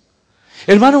Cristo.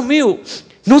 Hermano mío,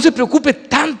 no se preocupe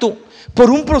tanto por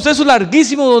un proceso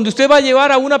larguísimo donde usted va a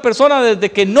llevar a una persona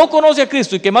desde que no conoce a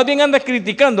Cristo y que más bien anda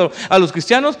criticando a los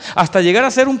cristianos hasta llegar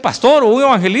a ser un pastor o un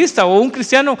evangelista o un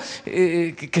cristiano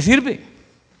que sirve.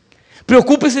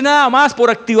 Preocúpese nada más por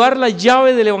activar la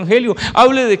llave del evangelio.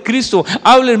 Hable de Cristo,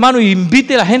 hable, hermano, y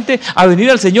invite a la gente a venir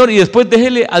al Señor, y después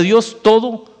déjele a Dios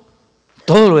todo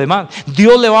lo demás.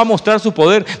 Dios le va a mostrar su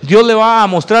poder, Dios le va a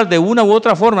mostrar de una u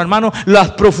otra forma, hermano,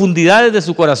 las profundidades de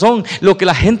su corazón, lo que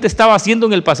la gente estaba haciendo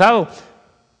en el pasado,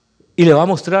 y le va a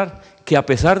mostrar que a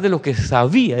pesar de lo que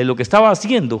sabía, de lo que estaba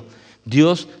haciendo,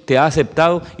 Dios te ha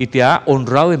aceptado y te ha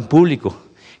honrado en público.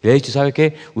 Y le ha dicho: ¿sabe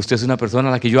qué? Usted es una persona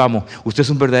a la que yo amo, usted es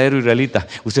un verdadero israelita,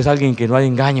 usted es alguien que no hay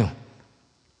engaño,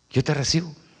 yo te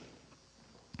recibo.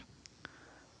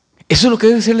 Eso es lo que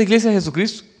debe ser la iglesia de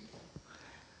Jesucristo.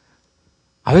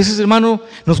 A veces, hermano,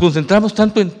 nos concentramos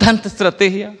tanto en tanta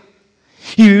estrategia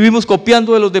y vivimos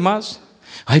copiando de los demás.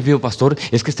 Ay, veo, pastor,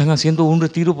 es que están haciendo un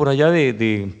retiro por allá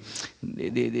de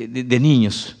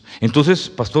niños. Entonces,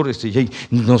 pastor,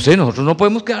 no sé, nosotros no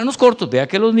podemos quedarnos cortos. Vea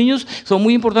que los niños son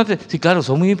muy importantes. Sí, claro,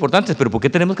 son muy importantes, pero ¿por qué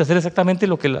tenemos que hacer exactamente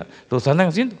lo que los andan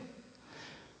haciendo?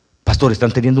 Pastor,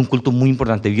 están teniendo un culto muy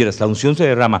importante, vieras, la unción se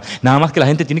derrama, nada más que la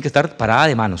gente tiene que estar parada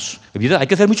de manos. Hay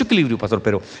que hacer mucho equilibrio, pastor,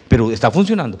 pero está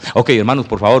funcionando. Ok, hermanos,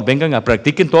 por favor, vengan,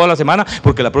 practiquen toda la semana,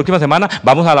 porque la próxima semana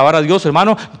vamos a alabar a Dios,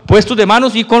 hermano, puestos de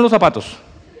manos y con los zapatos.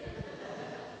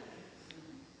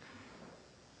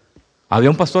 Había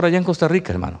un pastor allá en Costa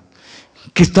Rica, hermano,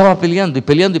 que estaba peleando y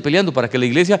peleando y peleando para que la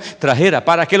iglesia trajera,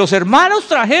 para que los hermanos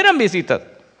trajeran visitas,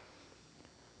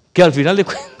 que al final de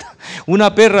cuentas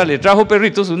una perra le trajo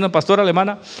perritos, una pastora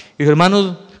alemana, y dijo: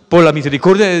 hermanos, por la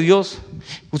misericordia de Dios,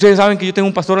 ustedes saben que yo tengo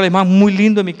un pastor alemán muy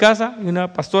lindo en mi casa, y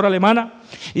una pastora alemana,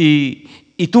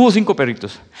 y tuvo 5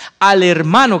 perritos. Al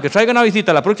hermano que traiga una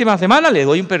visita la próxima semana le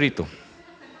doy un perrito.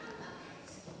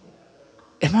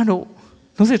 Hermano,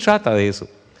 no se trata de eso,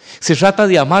 se trata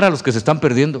de amar a los que se están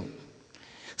perdiendo.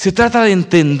 Se trata de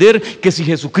entender que si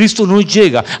Jesucristo no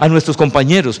llega a nuestros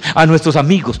compañeros, a nuestros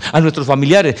amigos, a nuestros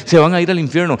familiares, se van a ir al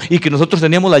infierno, y que nosotros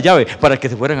teníamos la llave para que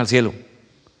se fueran al cielo.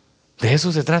 De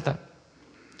eso se trata.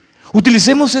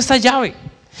 Utilicemos esta llave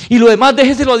y lo demás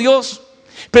déjeselo a Dios.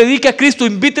 Predique a Cristo,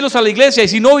 invítelos a la iglesia, y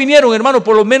si no vinieron, hermano,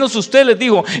 por lo menos usted les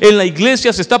dijo: en la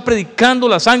iglesia se está predicando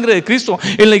la sangre de Cristo.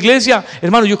 En la iglesia,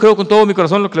 hermano, yo creo con todo mi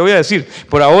corazón lo que le voy a decir.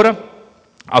 Por ahora,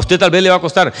 a usted tal vez le va a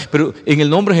costar, pero en el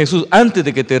nombre de Jesús, antes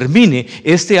de que termine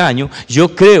este año,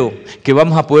 yo creo que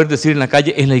vamos a poder decir en la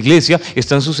calle: en la iglesia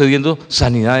están sucediendo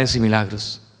sanidades y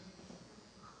milagros.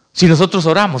 Si nosotros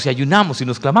oramos y ayunamos y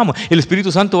nos clamamos, el Espíritu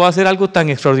Santo va a hacer algo tan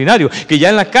extraordinario que ya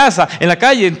en la casa, en la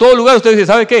calle, en todo lugar, usted dice: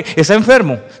 ¿sabe qué? Está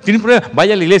enfermo, tiene un problema,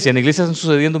 vaya a la iglesia. En la iglesia están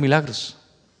sucediendo milagros.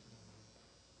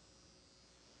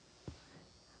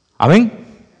 Amén.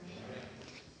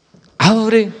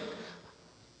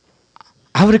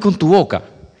 Abre con tu boca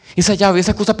esa llave,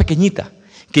 esa cosa pequeñita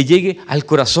que llegue al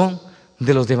corazón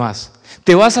de los demás.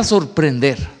 Te vas a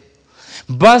sorprender.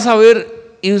 Vas a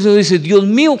ver, y usted dice: Dios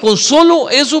mío, con solo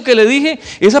eso que le dije,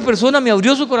 esa persona me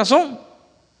abrió su corazón.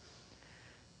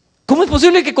 ¿Cómo es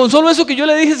posible que con solo eso que yo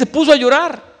le dije se puso a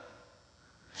llorar?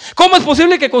 ¿Cómo es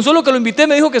posible que con solo que lo invité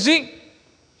me dijo que sí?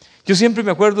 Yo siempre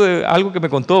me acuerdo de algo que me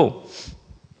contó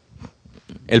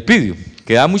el Pidio,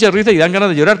 que da mucha risa y dan ganas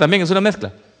de llorar también, es una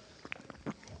mezcla.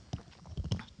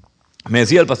 Me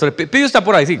decía el pastor: Pidio está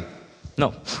por ahí, sí.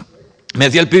 No. Me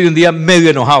decía el Pidio un día medio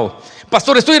enojado: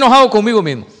 pastor, estoy enojado conmigo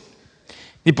mismo.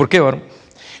 ¿Y por qué, varón?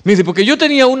 Me dice: porque yo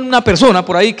tenía una persona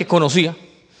por ahí que conocía,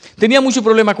 tenía mucho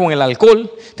problema con el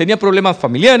alcohol, tenía problemas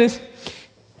familiares,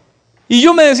 y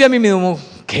yo me decía a mí mismo: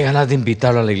 qué ganas de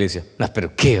invitarlo a la iglesia. No,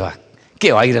 pero ¿qué va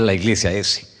a ir a la iglesia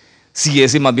ese? Si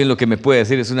ese más bien lo que me puede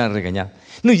decir es una regañada.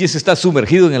 No, y ese está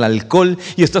sumergido en el alcohol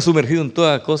y está sumergido en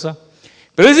toda cosa.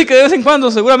 Pero dice que de vez en cuando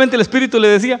seguramente el Espíritu le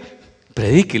decía: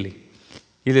 predíquele.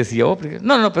 Y le decía: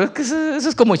 no, pero es que eso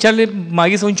es como echarle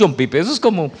maíz a un chompipe. Eso es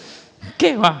como,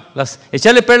 ¿Qué va?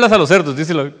 Echarle perlas a los cerdos,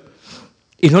 dice la Biblia.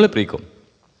 Y no le predicó.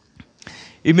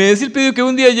 Y me decía el pedido que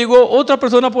un día llegó otra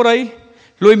persona por ahí,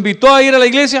 lo invitó a ir a la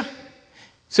iglesia,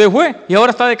 se fue y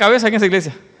ahora está de cabeza en esa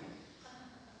iglesia.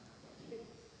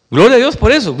 Gloria a Dios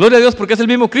por eso, gloria a Dios porque es el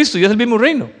mismo Cristo y es el mismo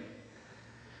reino.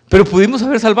 Pero pudimos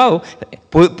haber salvado,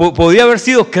 podía haber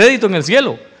sido crédito en el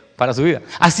cielo para su vida.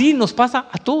 Así nos pasa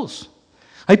a todos.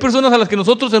 Hay personas a las que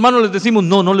nosotros, hermanos, les decimos,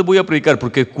 no les voy a predicar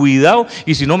porque cuidado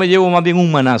y si no me llevo más bien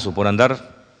un manazo por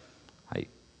andar ahí.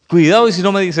 Cuidado y si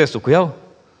no me dice esto, cuidado.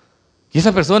 Y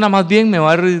esa persona más bien me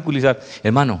va a ridiculizar.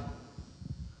 Hermano,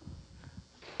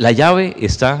 la llave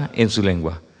está en su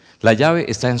lengua, la llave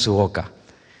está en su boca.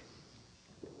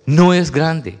 No es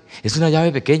grande, es una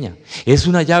llave pequeña, es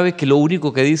una llave que lo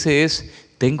único que dice es,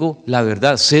 tengo la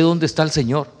verdad, sé dónde está el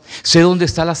Señor, sé dónde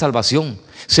está la salvación,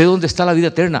 sé dónde está la vida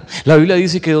eterna. La Biblia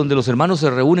dice que donde los hermanos se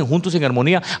reúnen juntos en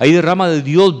armonía, ahí derrama de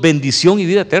Dios bendición y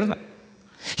vida eterna.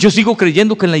 Yo sigo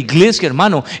creyendo que en la iglesia,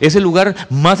 hermano, es el lugar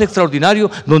más extraordinario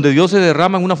donde Dios se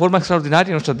derrama en una forma extraordinaria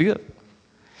en nuestras vidas.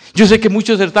 Yo sé que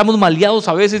muchos estamos maleados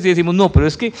a veces y decimos, no, pero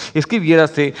es que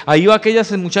vieras, ahí va aquella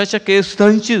muchacha que es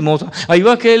tan chismosa, ahí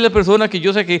va aquella persona que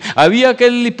yo sé que, había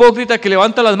aquel hipócrita que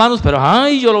levanta las manos, pero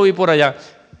ay, yo lo vi por allá.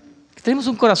 Tenemos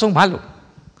un corazón malo,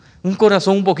 un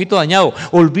corazón un poquito dañado.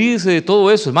 Olvídese de todo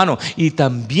eso, hermano, y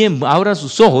también abra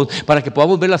sus ojos para que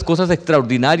podamos ver las cosas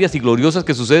extraordinarias y gloriosas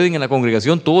que suceden en la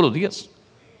congregación todos los días.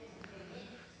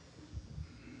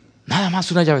 Nada más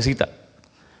una llavecita.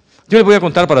 Yo les voy a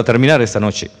contar para terminar esta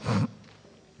noche.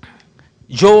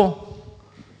 Yo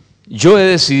he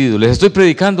decidido, les estoy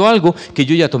predicando algo que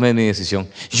yo ya tomé mi decisión.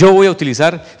 Yo voy a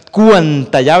utilizar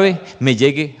cuanta llave me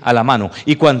llegue a la mano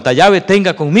y cuanta llave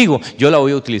tenga conmigo, yo la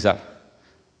voy a utilizar.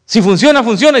 Si funciona,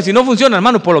 funciona, y si no funciona,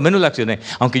 hermano, por lo menos la accioné,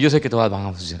 aunque yo sé que todas van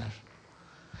a funcionar.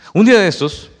 Un día de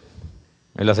estos,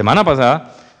 en la semana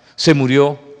pasada, se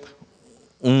murió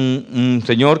un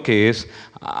señor que es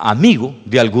amigo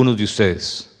de algunos de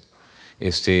ustedes.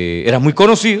 Era muy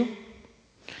conocido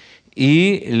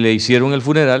y le hicieron el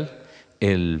funeral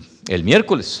el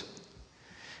miércoles.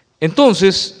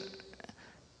 Entonces,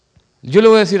 yo le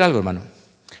voy a decir algo, hermano.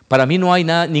 Para mí no hay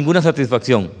ninguna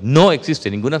satisfacción, no existe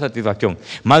ninguna satisfacción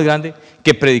más grande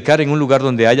que predicar en un lugar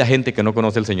donde haya gente que no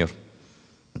conoce al Señor.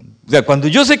 O sea, cuando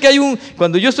yo sé que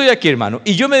cuando yo estoy aquí, hermano,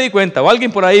 y yo me di cuenta, o alguien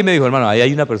por ahí me dijo, hermano, ahí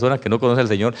hay una persona que no conoce al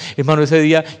Señor, hermano, ese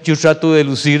día yo trato de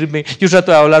lucirme, yo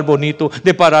trato de hablar bonito,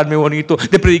 de pararme bonito,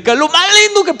 de predicar lo más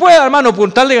lindo que pueda, hermano,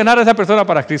 por tal de ganar a esa persona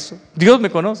para Cristo. Dios me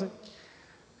conoce.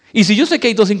 Y si yo sé que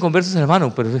hay 2 inconversos,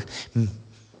 hermano, pero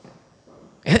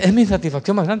es mi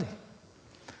satisfacción más grande.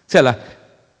 O sea,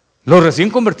 los recién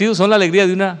convertidos son la alegría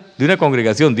de una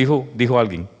congregación, dijo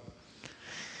alguien.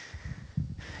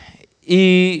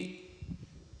 Y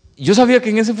yo sabía que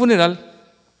en ese funeral,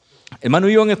 hermano,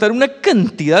 iban a estar una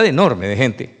cantidad enorme de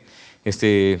gente.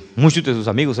 Muchos de sus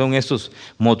amigos son estos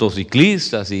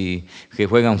motociclistas y que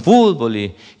juegan fútbol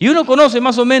y uno conoce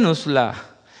más o menos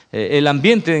el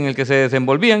ambiente en el que se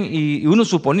desenvolvían y uno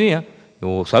suponía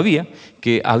o sabía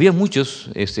que había muchos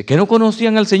que no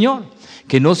conocían al Señor,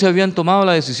 que no se habían tomado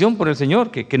la decisión por el Señor,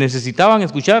 que necesitaban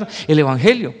escuchar el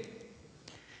Evangelio.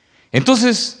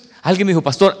 Entonces alguien me dijo,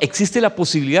 pastor, ¿existe la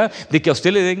posibilidad de que a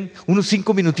usted le den unos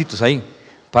 5 minutitos ahí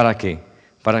para que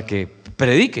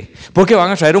predique? Porque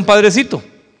van a traer un padrecito.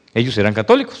 Ellos eran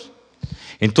católicos.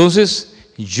 Entonces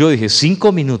yo dije,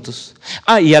 5 minutos.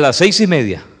 Y a las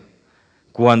 6:30.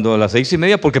 Cuando a las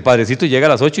 6:30, porque padrecito llega a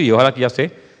las 8 y ojalá que ya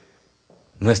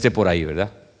no esté por ahí,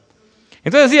 ¿verdad?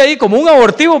 Entonces sí, ahí como un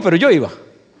abortivo, pero yo iba.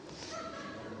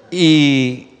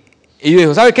 Y yo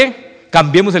dije, ¿sabe qué?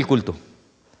 Cambiemos el culto.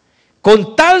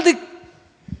 Con tal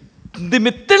de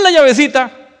meter la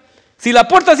llavecita, si la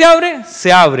puerta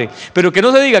se abre, pero que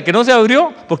no se diga que no se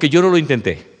abrió porque yo no lo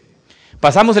intenté.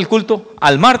 Pasamos el culto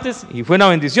al martes y fue una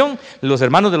bendición. Los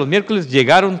hermanos de los miércoles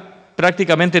llegaron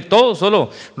prácticamente todos, solo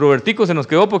Robertico se nos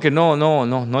quedó porque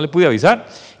no le pude avisar.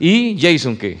 Y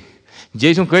Jason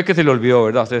cree que se le olvidó,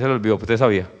 ¿verdad? Usted se le olvidó, usted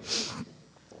sabía.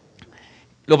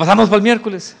 Lo pasamos para el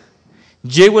miércoles.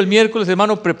 Llego el miércoles,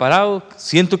 hermano, preparado.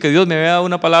 Siento que Dios me había dado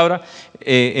una palabra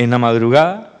en la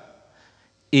madrugada.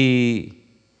 Y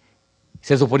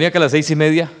se suponía que a las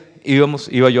 6:30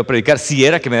 iba yo a predicar, si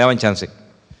era que me daban chance.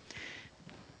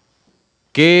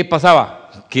 ¿Qué pasaba?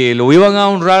 Que lo iban a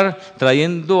honrar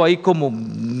trayendo ahí como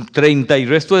 30 y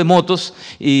resto de motos,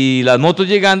 y las motos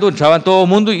llegando, entraban todo el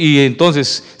mundo, y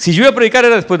entonces, si yo iba a predicar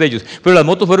era después de ellos, pero las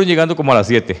motos fueron llegando como a las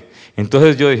 7.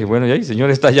 Entonces yo dije, bueno, ya, Señor,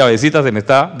 esta llavecita se me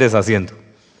está deshaciendo.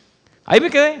 Ahí me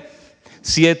quedé,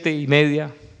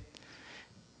 7:30,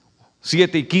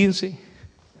 7:15,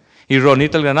 y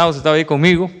Ronita el Granados estaba ahí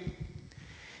conmigo,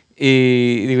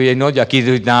 Y digo, ya no, ya aquí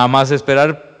nada más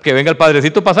esperar que venga el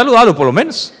padrecito para saludarlo, por lo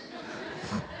menos.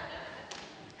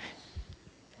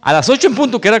 A las 8 en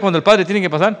punto, que era cuando el padre tiene que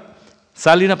pasar,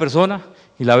 sale una persona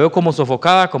y la veo como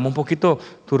sofocada, como un poquito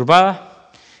turbada.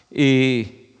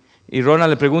 Y Ronald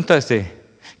le pregunta,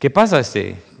 ¿qué pasa?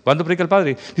 ¿Cuándo predica el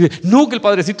padre? Dice, no, que el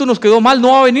padrecito nos quedó mal,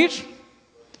 no va a venir.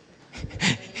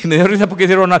 Y me dio risa porque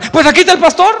dice Ronald, pues aquí está el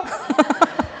pastor.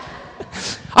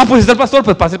 Ah, pues está el pastor,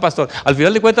 pues pase el pastor. Al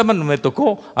final de cuentas, me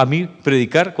tocó a mí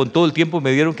predicar con todo el tiempo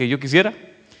me dieron que yo quisiera,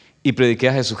 y prediqué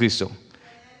a Jesucristo.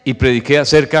 Y prediqué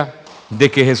acerca de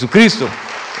que Jesucristo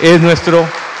es nuestro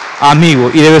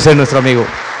amigo y debe ser nuestro amigo.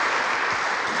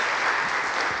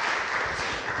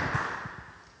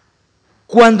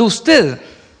 Cuando usted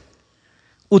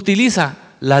utiliza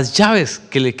las llaves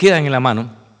que le quedan en la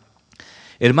mano,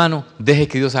 hermano, deje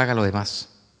que Dios haga lo demás.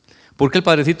 ¿Por qué el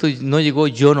padrecito no llegó?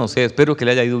 Yo no sé, espero que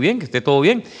le haya ido bien, que esté todo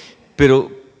bien,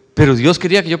 pero Dios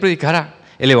quería que yo predicara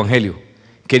el evangelio,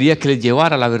 quería que les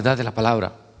llevara la verdad de la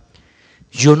palabra.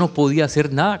 Yo no podía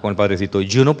hacer nada con el padrecito,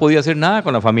 yo no podía hacer nada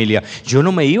con la familia, yo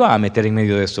no me iba a meter en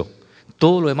medio de esto.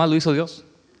 Todo lo demás lo hizo Dios.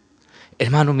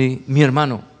 Hermano, mi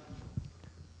hermano,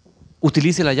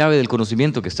 utilice la llave del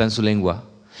conocimiento que está en su lengua.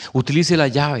 Utilice la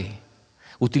llave.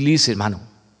 Utilice,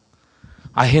 hermano.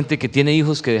 Hay gente que tiene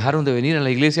hijos que dejaron de venir a la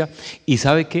iglesia y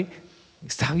sabe que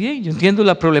está bien, yo entiendo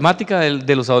la problemática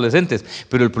de los adolescentes,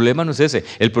 pero el problema no es ese.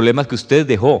 El problema es que usted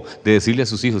dejó de decirle a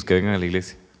sus hijos que vengan a la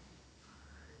iglesia.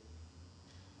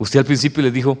 Usted al principio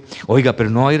les dijo, oiga, pero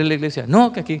no va a ir a la iglesia.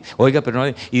 No, que aquí, oiga, pero no va a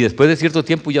ir. Y después de cierto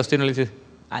tiempo ya usted no le dice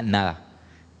nada.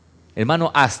 Hermano,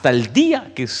 hasta el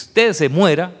día que usted se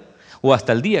muera, o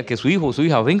hasta el día que su hijo o su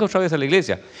hija venga otra vez a la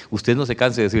iglesia, usted no se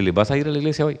canse de decirle, ¿vas a ir a la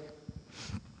iglesia hoy?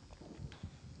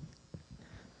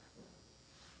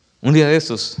 Un día de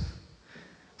estos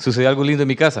sucedió algo lindo en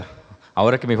mi casa,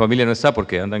 ahora que mi familia no está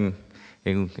porque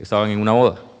estaban en una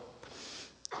boda.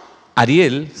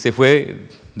 Ariel se fue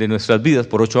de nuestras vidas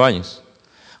por 8 años,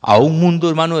 a un mundo,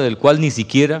 hermano, del cual ni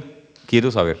siquiera quiero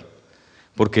saber,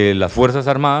 porque las Fuerzas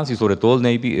Armadas y sobre todo el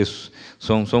Navy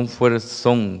son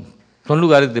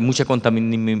lugares de mucha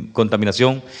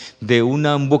contaminación, de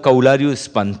un vocabulario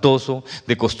espantoso,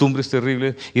 de costumbres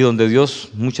terribles, y donde Dios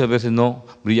muchas veces no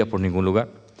brilla por ningún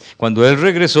lugar. Cuando él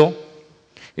regresó,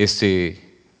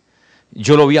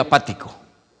 yo lo vi apático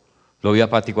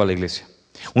a la iglesia.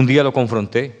 Un día lo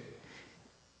confronté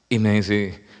y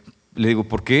le digo,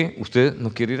 ¿por qué usted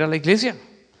no quiere ir a la iglesia?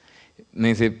 Me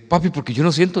dice, papi, porque yo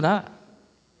no siento nada.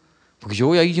 Porque yo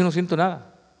voy ahí y yo no siento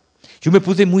nada. Yo me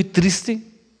puse muy triste,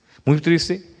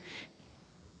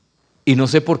 y no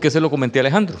sé por qué se lo comenté a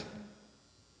Alejandro.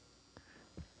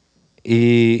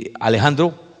 Y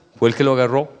Alejandro fue el que lo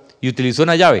agarró y utilizó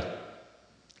una llave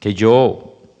que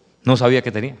yo no sabía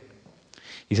que tenía.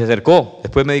 Y se acercó,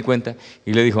 después me di cuenta,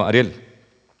 y le dijo, Ariel,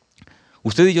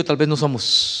 usted y yo tal vez no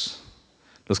somos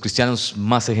los cristianos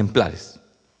más ejemplares,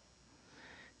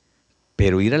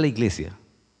 pero ir a la iglesia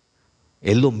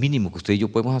es lo mínimo que usted y yo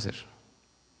podemos hacer.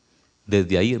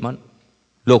 Desde ahí, hermano,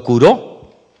 lo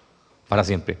curó para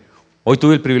siempre. Hoy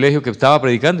tuve el privilegio que estaba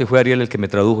predicando y fue Ariel el que me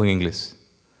tradujo en inglés.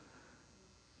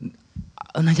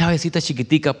 Una llavecita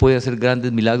chiquitica puede hacer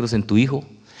grandes milagros en tu hijo,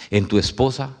 en tu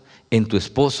esposa, en tu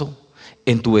esposo,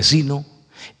 en tu vecino,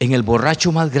 en el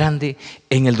borracho más grande,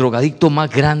 en el drogadicto más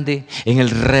grande, en el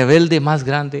rebelde más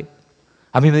grande.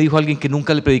 A mí me dijo alguien que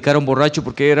nunca le predicara a un borracho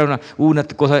porque era una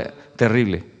cosa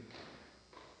terrible.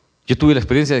 Yo tuve la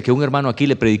experiencia de que un hermano aquí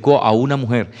le predicó a una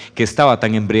mujer que estaba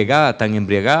tan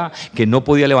embriagada, que no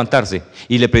podía levantarse,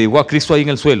 y le predicó a Cristo ahí en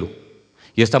el suelo.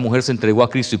 Y esta mujer se entregó a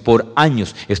Cristo y por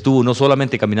años estuvo no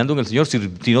solamente caminando en el Señor,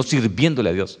 sino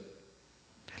sirviéndole a Dios.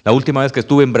 La última vez que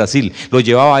estuve en Brasil, lo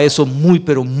llevaba a eso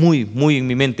pero muy en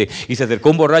mi mente. Y se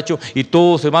acercó un borracho y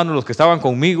todos, hermanos, los que estaban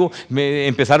conmigo, me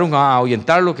empezaron a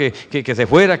ahuyentarlo, que se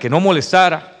fuera, que no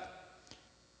molestara.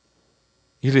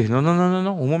 Y le dije, no,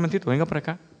 un momentito, venga para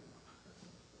acá.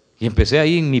 Y empecé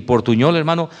ahí en mi portuñol,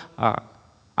 hermano,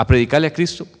 a predicarle a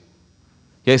Cristo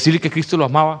y a decirle que Cristo lo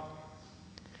amaba.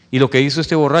 Y lo que hizo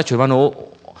este borracho, hermano,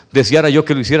 deseara yo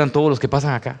que lo hicieran todos los que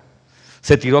pasan acá.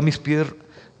 Se tiró a mis pies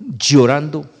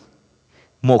llorando,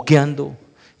 moqueando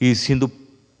y diciendo,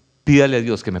 pídale a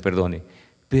Dios que me perdone,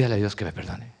 pídale a Dios que me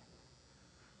perdone.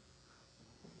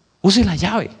 Use la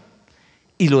llave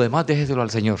y lo demás déjeselo al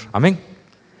Señor. Amén.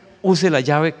 Use la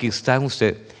llave que está en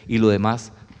usted y lo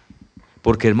demás,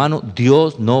 porque hermano,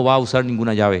 Dios no va a usar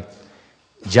ninguna llave.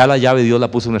 Ya la llave Dios la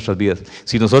puso en nuestras vidas.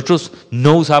 Si nosotros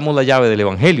no usamos la llave del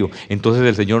Evangelio, entonces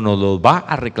el Señor nos lo va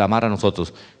a reclamar a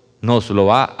nosotros. Nos lo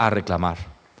va a reclamar.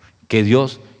 Que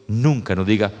Dios nunca nos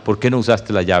diga, ¿por qué no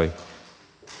usaste la llave?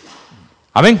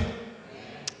 Amén.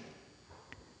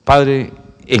 Padre,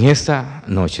 en esta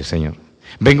noche, Señor,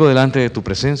 vengo delante de tu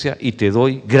presencia y te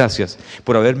doy gracias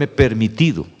por haberme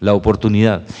permitido la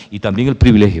oportunidad y también el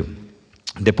privilegio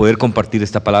de poder compartir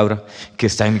esta palabra que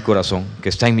está en mi corazón, que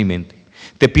está en mi mente.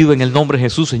 Te pido en el nombre de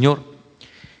Jesús, Señor,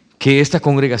 que esta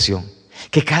congregación,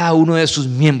 que cada uno de sus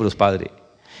miembros, Padre,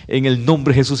 en el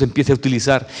nombre de Jesús empiece a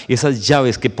utilizar esas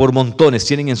llaves que por montones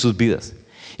tienen en sus vidas,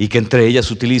 y que entre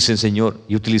ellas utilicen, Señor,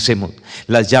 y utilicemos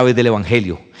las llaves del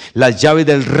Evangelio, las llaves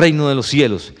del reino de los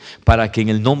cielos, para que en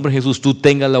el nombre de Jesús tú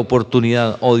tengas la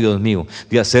oportunidad, oh Dios mío,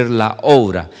 de hacer la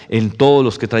obra en todos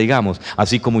los que traigamos,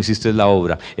 así como hiciste la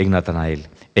obra en Natanael,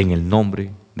 en el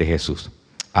nombre de Jesús.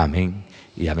 Amén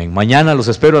y amén. Mañana los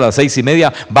espero a las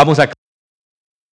 6:30. Vamos a